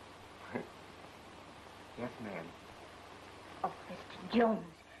 Yes, ma'am. Oh, Mr. Jones,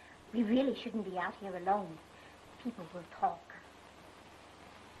 we really shouldn't be out here alone. People will talk.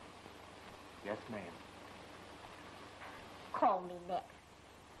 Yes, ma'am. Call me Ned.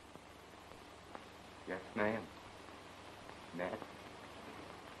 Yes, ma'am. Ned.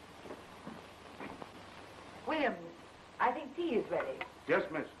 Williams, I think tea is ready. Yes,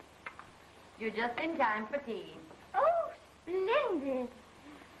 miss. You're just in time for tea. Oh, splendid.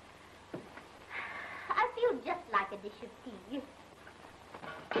 I feel just like a dish of tea.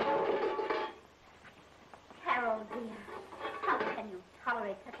 Carol, dear, how can you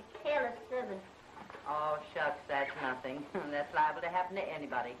tolerate such a careless servant? Oh, shucks, that's nothing. That's liable to happen to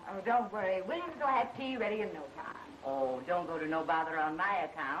anybody. Oh, don't worry. Williams will have tea ready in no time. Oh, don't go to no bother on my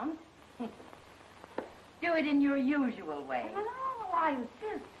account. Do it in your usual way. No, I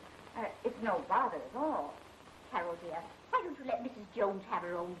insist. It's no bother at all. Carol, dear, why don't you let Mrs. Jones have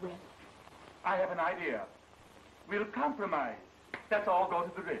her own way? I have an idea. We'll compromise. Let's all go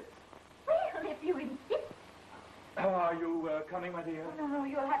to the Ritz. Well, if you insist. Are you coming, my dear? No,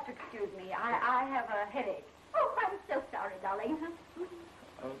 you'll have to excuse me. I have a headache. Oh, I'm so sorry, darling.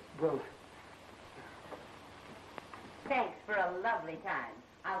 Well... Thanks for a lovely time.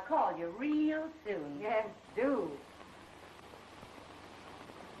 I'll call you real soon. Yes, do.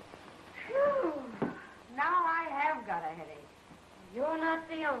 Phew. Now I have got a headache. You're not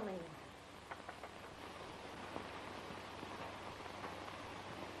the only one.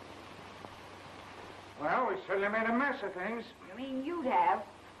 Well, we certainly made a mess of things. You mean you'd have?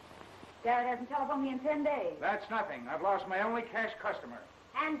 Dad hasn't telephoned me in 10 days. That's nothing. I've lost my only cash customer.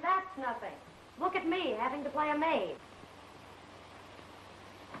 And that's nothing. Look at me, having to play a maid.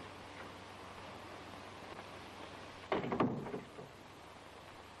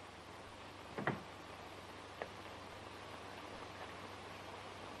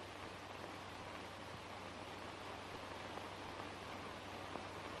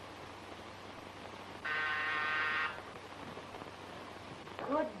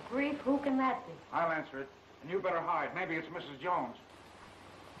 Good grief, who can that be? I'll answer it. And you better hide. Maybe it's Mrs. Jones.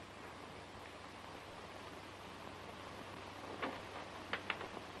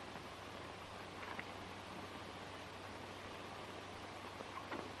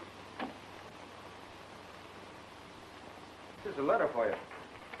 Here's a letter for you.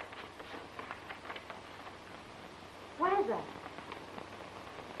 What is that?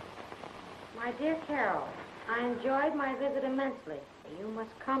 My dear Carol, I enjoyed my visit immensely. You must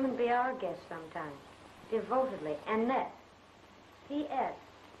come and be our guest sometime. Devotedly, Annette. P.S.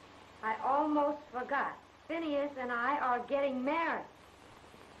 I almost forgot. Phineas and I are getting married.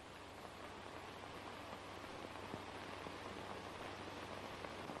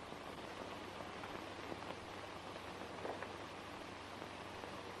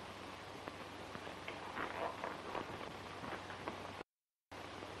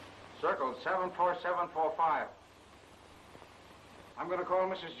 Circle 74745. I'm going to call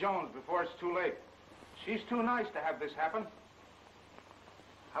Mrs. Jones before it's too late. She's too nice to have this happen.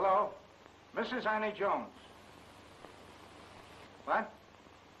 Hello? Mrs. Annie Jones. What?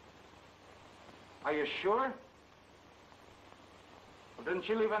 Are you sure? Well, didn't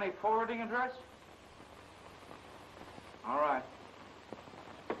she leave any forwarding address? All right.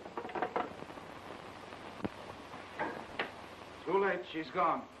 Too late. She's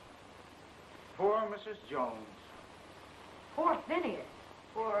gone. Poor Mrs. Jones. Poor Phineas.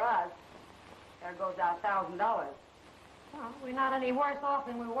 Poor us. There goes our $1,000. Well, we're not any worse off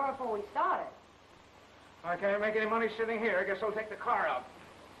than we were before we started. I can't make any money sitting here. I guess I'll take the car out.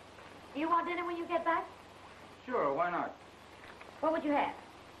 Do you want dinner when you get back? Sure, why not? What would you have?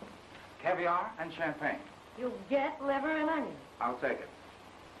 Caviar and champagne. You'll get liver and onions. I'll take it.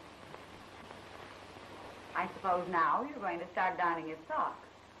 I suppose now you're going to start donning his socks.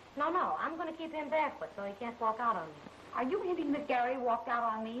 No, I'm going to keep him barefoot so he can't walk out on me. Are you hinting that Gary walked out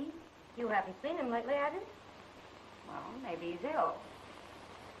on me? You haven't seen him lately, have you? Well, maybe he's ill.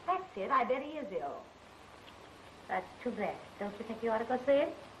 That's it. I bet he is ill. That's too bad. Don't you think you ought to go see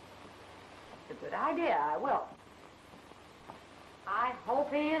it? It's a good idea. I will. I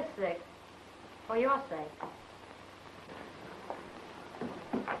hope he is sick. For your sake.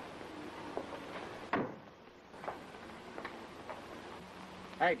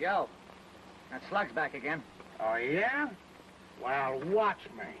 Hey, Joe. That slug's back again. Oh, yeah? Well, watch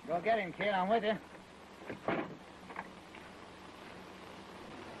me. Go get him, kid. I'm with you.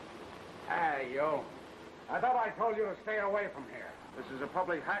 Hey, you. I thought I told you to stay away from here. This is a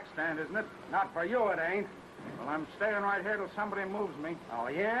public hack stand, isn't it? Not for you, it ain't. Well, I'm staying right here till somebody moves me. Oh,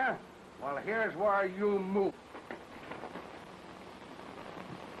 yeah? Well, here's where you move.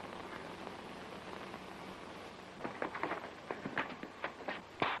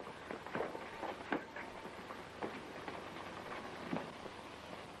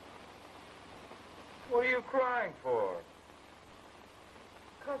 What are you crying for?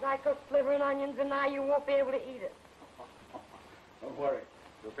 Because I cooked liver and onions and now you won't be able to eat it. Don't worry.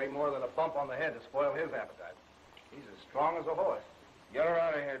 It'll take more than a bump on the head to spoil his appetite. He's as strong as a horse. Get her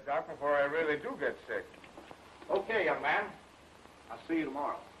out of here, Doc, before I really do get sick. Okay, young man. I'll see you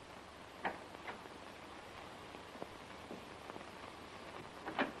tomorrow.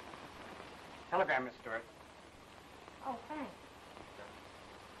 Telegram, Miss Stewart. Oh, thanks.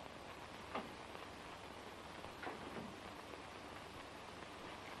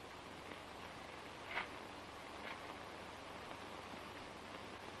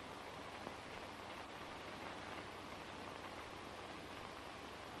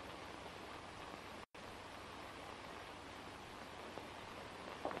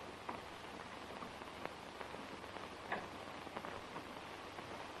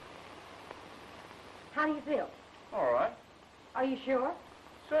 How do you feel? All right. Are you sure?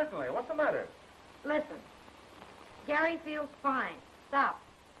 Certainly. What's the matter? Listen. Gary feels fine. Stop.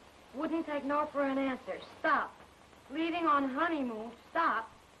 Wouldn't take no for an answer. Stop. Leaving on honeymoon. Stop.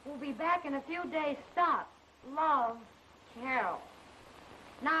 We'll be back in a few days. Stop. Love, Carol.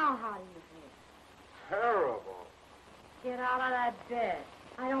 Now how do you feel? Terrible. Get out of that bed.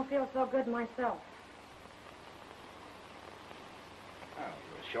 I don't feel so good myself. Well,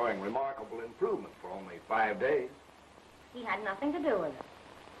 you're showing remarkable improvement for only 5 days. He had nothing to do with it.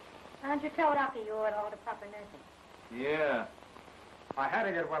 Why don't you tell Doctor you owe it all to proper nursing? Yeah. I had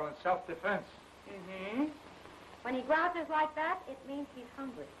to get well in self-defense. Mm-hmm. When he grouches like that, it means he's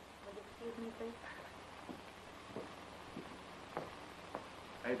hungry. Will you excuse me, please?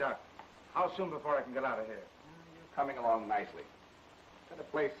 Hey, Doc, how soon before I can get out of here? You're coming along nicely. Better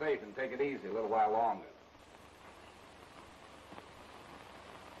play safe and take it easy a little while longer.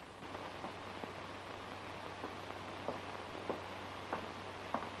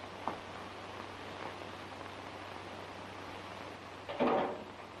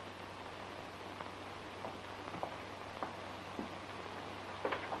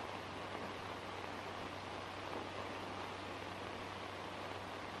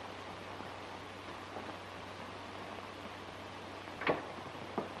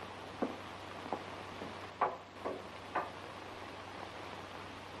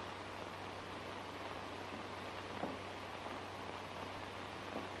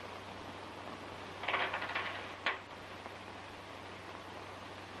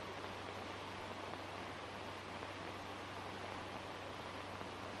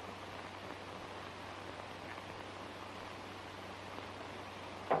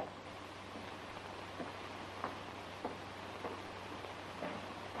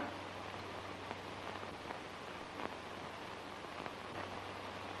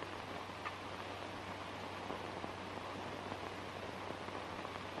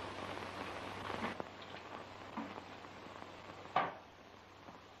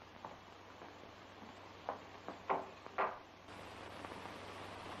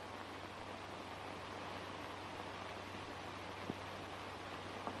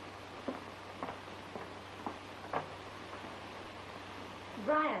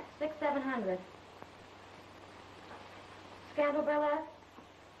 700. Scandal burlesque?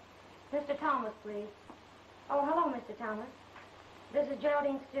 Mr. Thomas, please. Oh, hello, Mr. Thomas. This is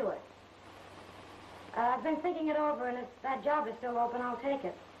Geraldine Stewart. I've been thinking it over, and if that job is still open, I'll take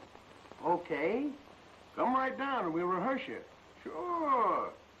it. Okay. Come right down and we'll rehearse you. Sure.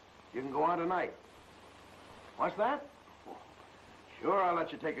 You can go on tonight. What's that? Sure, I'll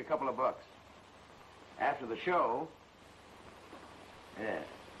let you take a couple of bucks. After the show. Yeah.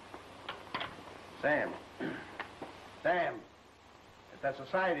 Sam. Sam. It's that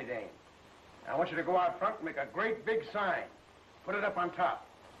society dame. I want you to go out front and make a great big sign. Put it up on top.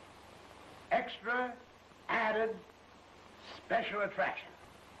 Extra, added, special attraction.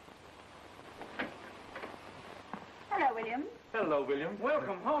 Hello, William. Hello, William.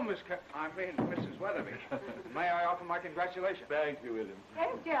 Welcome home, Mrs. Weatherby. May I offer my congratulations? Thank you, William.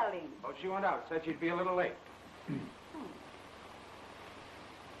 Where's Geraldine? Oh, she went out. Said she'd be a little late.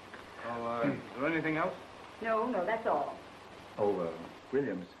 Oh, is there anything else? No, that's all. Oh,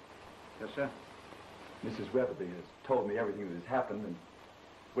 Williams, Yes, sir. Mrs. Weatherby has told me everything that has happened, and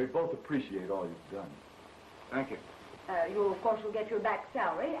we both appreciate all you've done. Thank you. You, of course, will get your back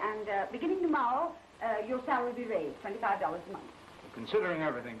salary, and beginning tomorrow, your salary will be raised, $25 a month. Considering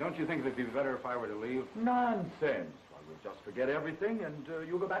everything, don't you think it'd be better if I were to leave? Nonsense. Why, we'll just forget everything, and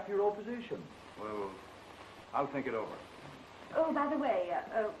you'll go back to your old position. Well, I'll think it over. Oh, by the way,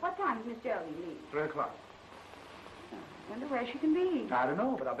 what time does Miss Geraldine leave? 3 o'clock. I wonder where she can be. I don't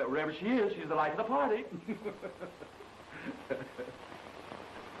know, but I bet wherever she is, she's the life of the party.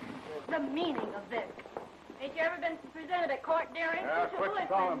 The meaning of this. Ain't you ever been presented at court, dearie? Yeah, quit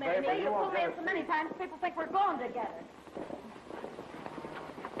stalling, baby. You pull me in so many times, people think we're going together.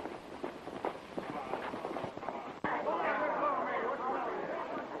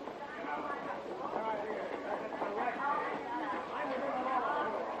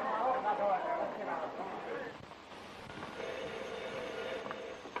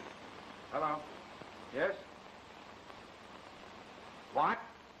 Hello. Yes? What?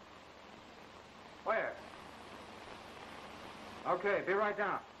 Where? Okay, be right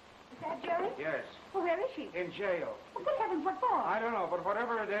down. Is that Jerry? Yes. Well, where is she? In jail. Well, good heavens, what for? I don't know, but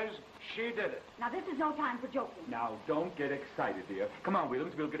whatever it is, she did it. Now, this is no time for joking. Now, don't get excited, dear. Come on,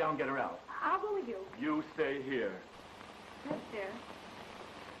 Williams, we'll go down and get her out. I'll go with you. You stay here. Yes,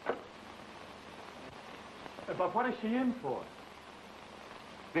 dear. But what is she in for?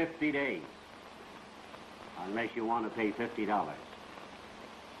 50 days. Unless you want to pay $50.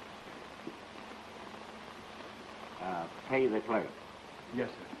 Pay the clerk. Yes,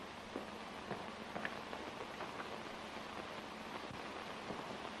 sir.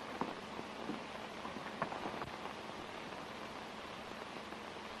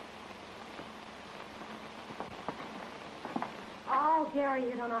 Oh, Gary,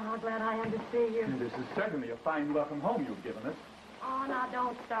 you don't know how glad I am to see you. This is certainly a fine welcome home you've given us. Oh, now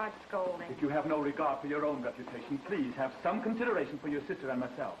don't start scolding. If you have no regard for your own reputation, please have some consideration for your sister and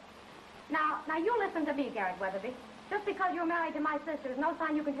myself. Now, you listen to me, Garrett Weatherby. Just because you're married to my sister is no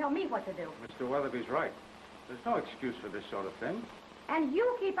sign you can tell me what to do. Mr. Weatherby's right. There's no excuse for this sort of thing. And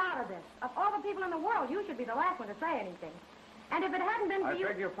you keep out of this. Of all the people in the world, you should be the last one to say anything. And if it hadn't been for I you...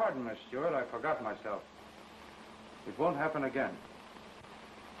 beg your pardon, Miss Stewart. I forgot myself. It won't happen again.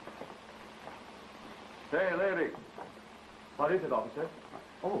 Say, lady. What is it, officer?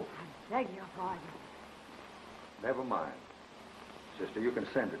 Oh. I beg your pardon. Never mind. Sister, you can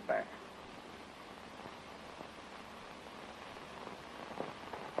send it back.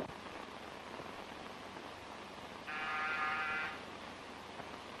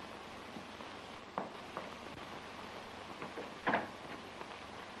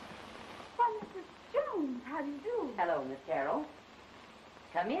 Why, Mrs. Jones, how do you do? Hello, Miss Carroll.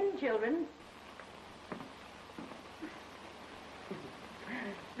 Come in, children.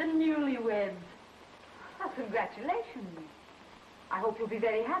 The newlyweds. Oh, congratulations. I hope you'll be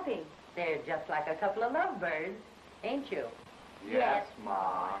very happy. They're just like a couple of lovebirds, ain't you? Yes,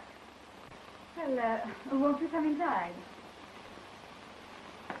 Ma. Well, won't you come inside?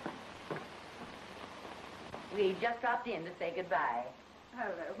 We just dropped in to say goodbye.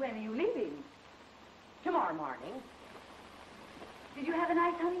 Well, when are you leaving? Tomorrow morning. Did you have a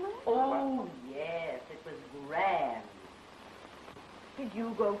nice honeymoon? Oh, yes, it was grand. Did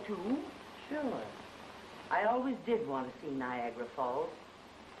you go too? Sure. I always did want to see Niagara Falls,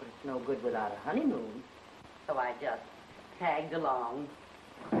 but it's no good without a honeymoon. So I just tagged along.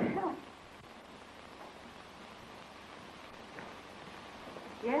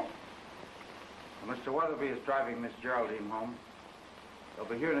 Yes? Well, Mr. Weatherby is driving Miss Geraldine home. They'll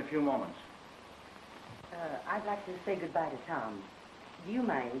be here in a few moments. I'd like to say goodbye to Tom. Do you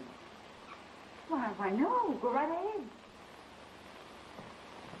mind? Why, no. Go right ahead.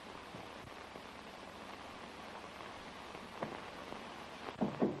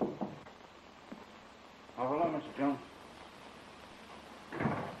 Oh, hello, Mr. Jones.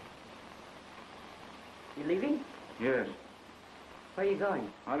 You leaving? Yes. Where are you going?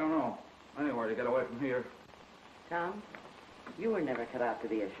 I don't know. Anywhere to get away from here. Tom, you were never cut out to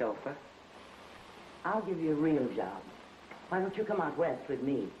be a chauffeur. I'll give you a real job. Why don't you come out west with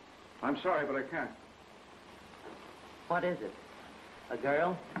me? I'm sorry, but I can't. What is it? A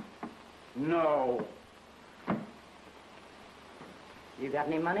girl? No. You got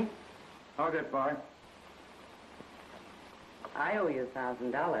any money? I'll get by. I owe you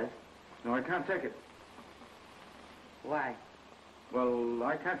 $1,000. No, I can't take it. Why? Well,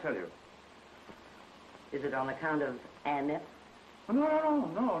 I can't tell you. Is it on account of Annette?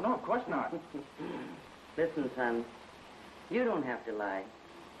 No, of course not. Listen, son, you don't have to lie.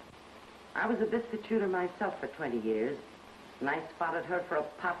 I was a biscuit shooter myself for 20 years, and I spotted her for a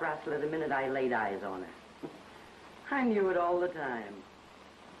pot rattler the minute I laid eyes on her. I knew it all the time.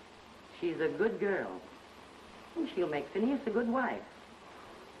 She's a good girl, and she'll make Phineas a good wife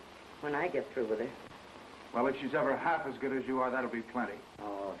when I get through with her. Well, if she's ever half as good as you are, that'll be plenty.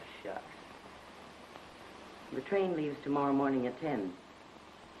 Oh, shucks. The train leaves tomorrow morning at 10.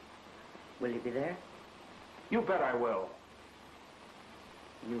 Will you be there? You bet I will.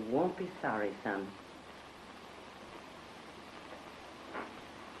 You won't be sorry, son.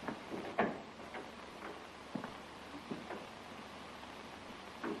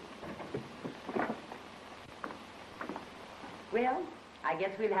 Well, I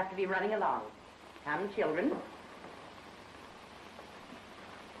guess we'll have to be running along. Come, children.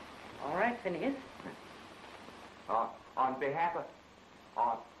 All right, Phineas. On behalf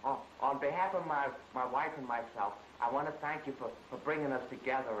of my wife and myself, I want to thank you for bringing us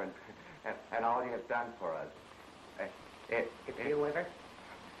together and all you have done for us. If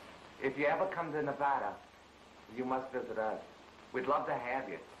you ever come to Nevada, you must visit us. We'd love to have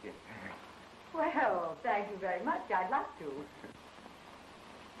you. Well, thank you very much. I'd like to.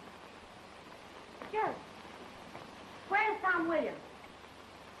 Jerry, where's Tom Williams?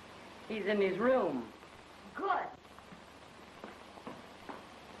 He's in his room. Good.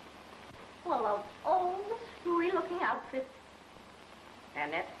 Well, those old, screwy-looking outfits.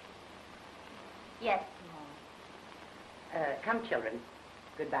 Annette? Yes. Come, children.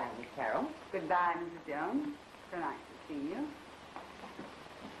 Goodbye, Miss Carroll. Goodbye, Mrs. Jones. So nice to see you.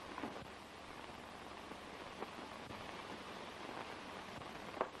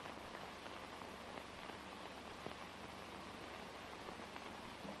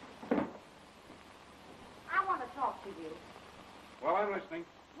 I want to talk to you. Well, I'm listening.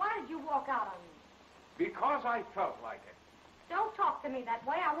 Why did you walk out on me? Because I felt like it. Don't talk to me that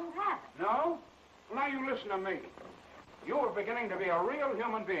way. I won't have it. No? Well, now you listen to me. You were beginning to be a real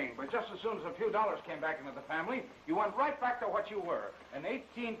human being, but just as soon as a few dollars came back into the family, you went right back to what you were, an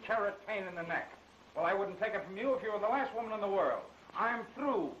 18-carat pain in the neck. Well, I wouldn't take it from you if you were the last woman in the world. I'm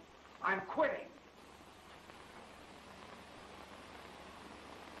through. I'm quitting.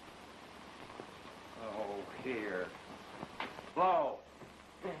 Oh, here. Blow.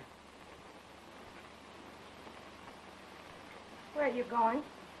 Where are you going?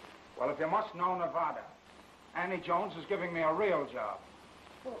 Well, if you must know Nevada, Annie Jones is giving me a real job.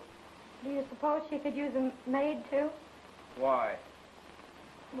 Well, do you suppose she could use a maid, too? Why?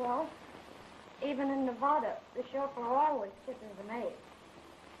 Well, even in Nevada, the chauffeur always kisses the maid.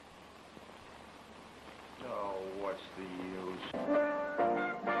 Oh, what's the use?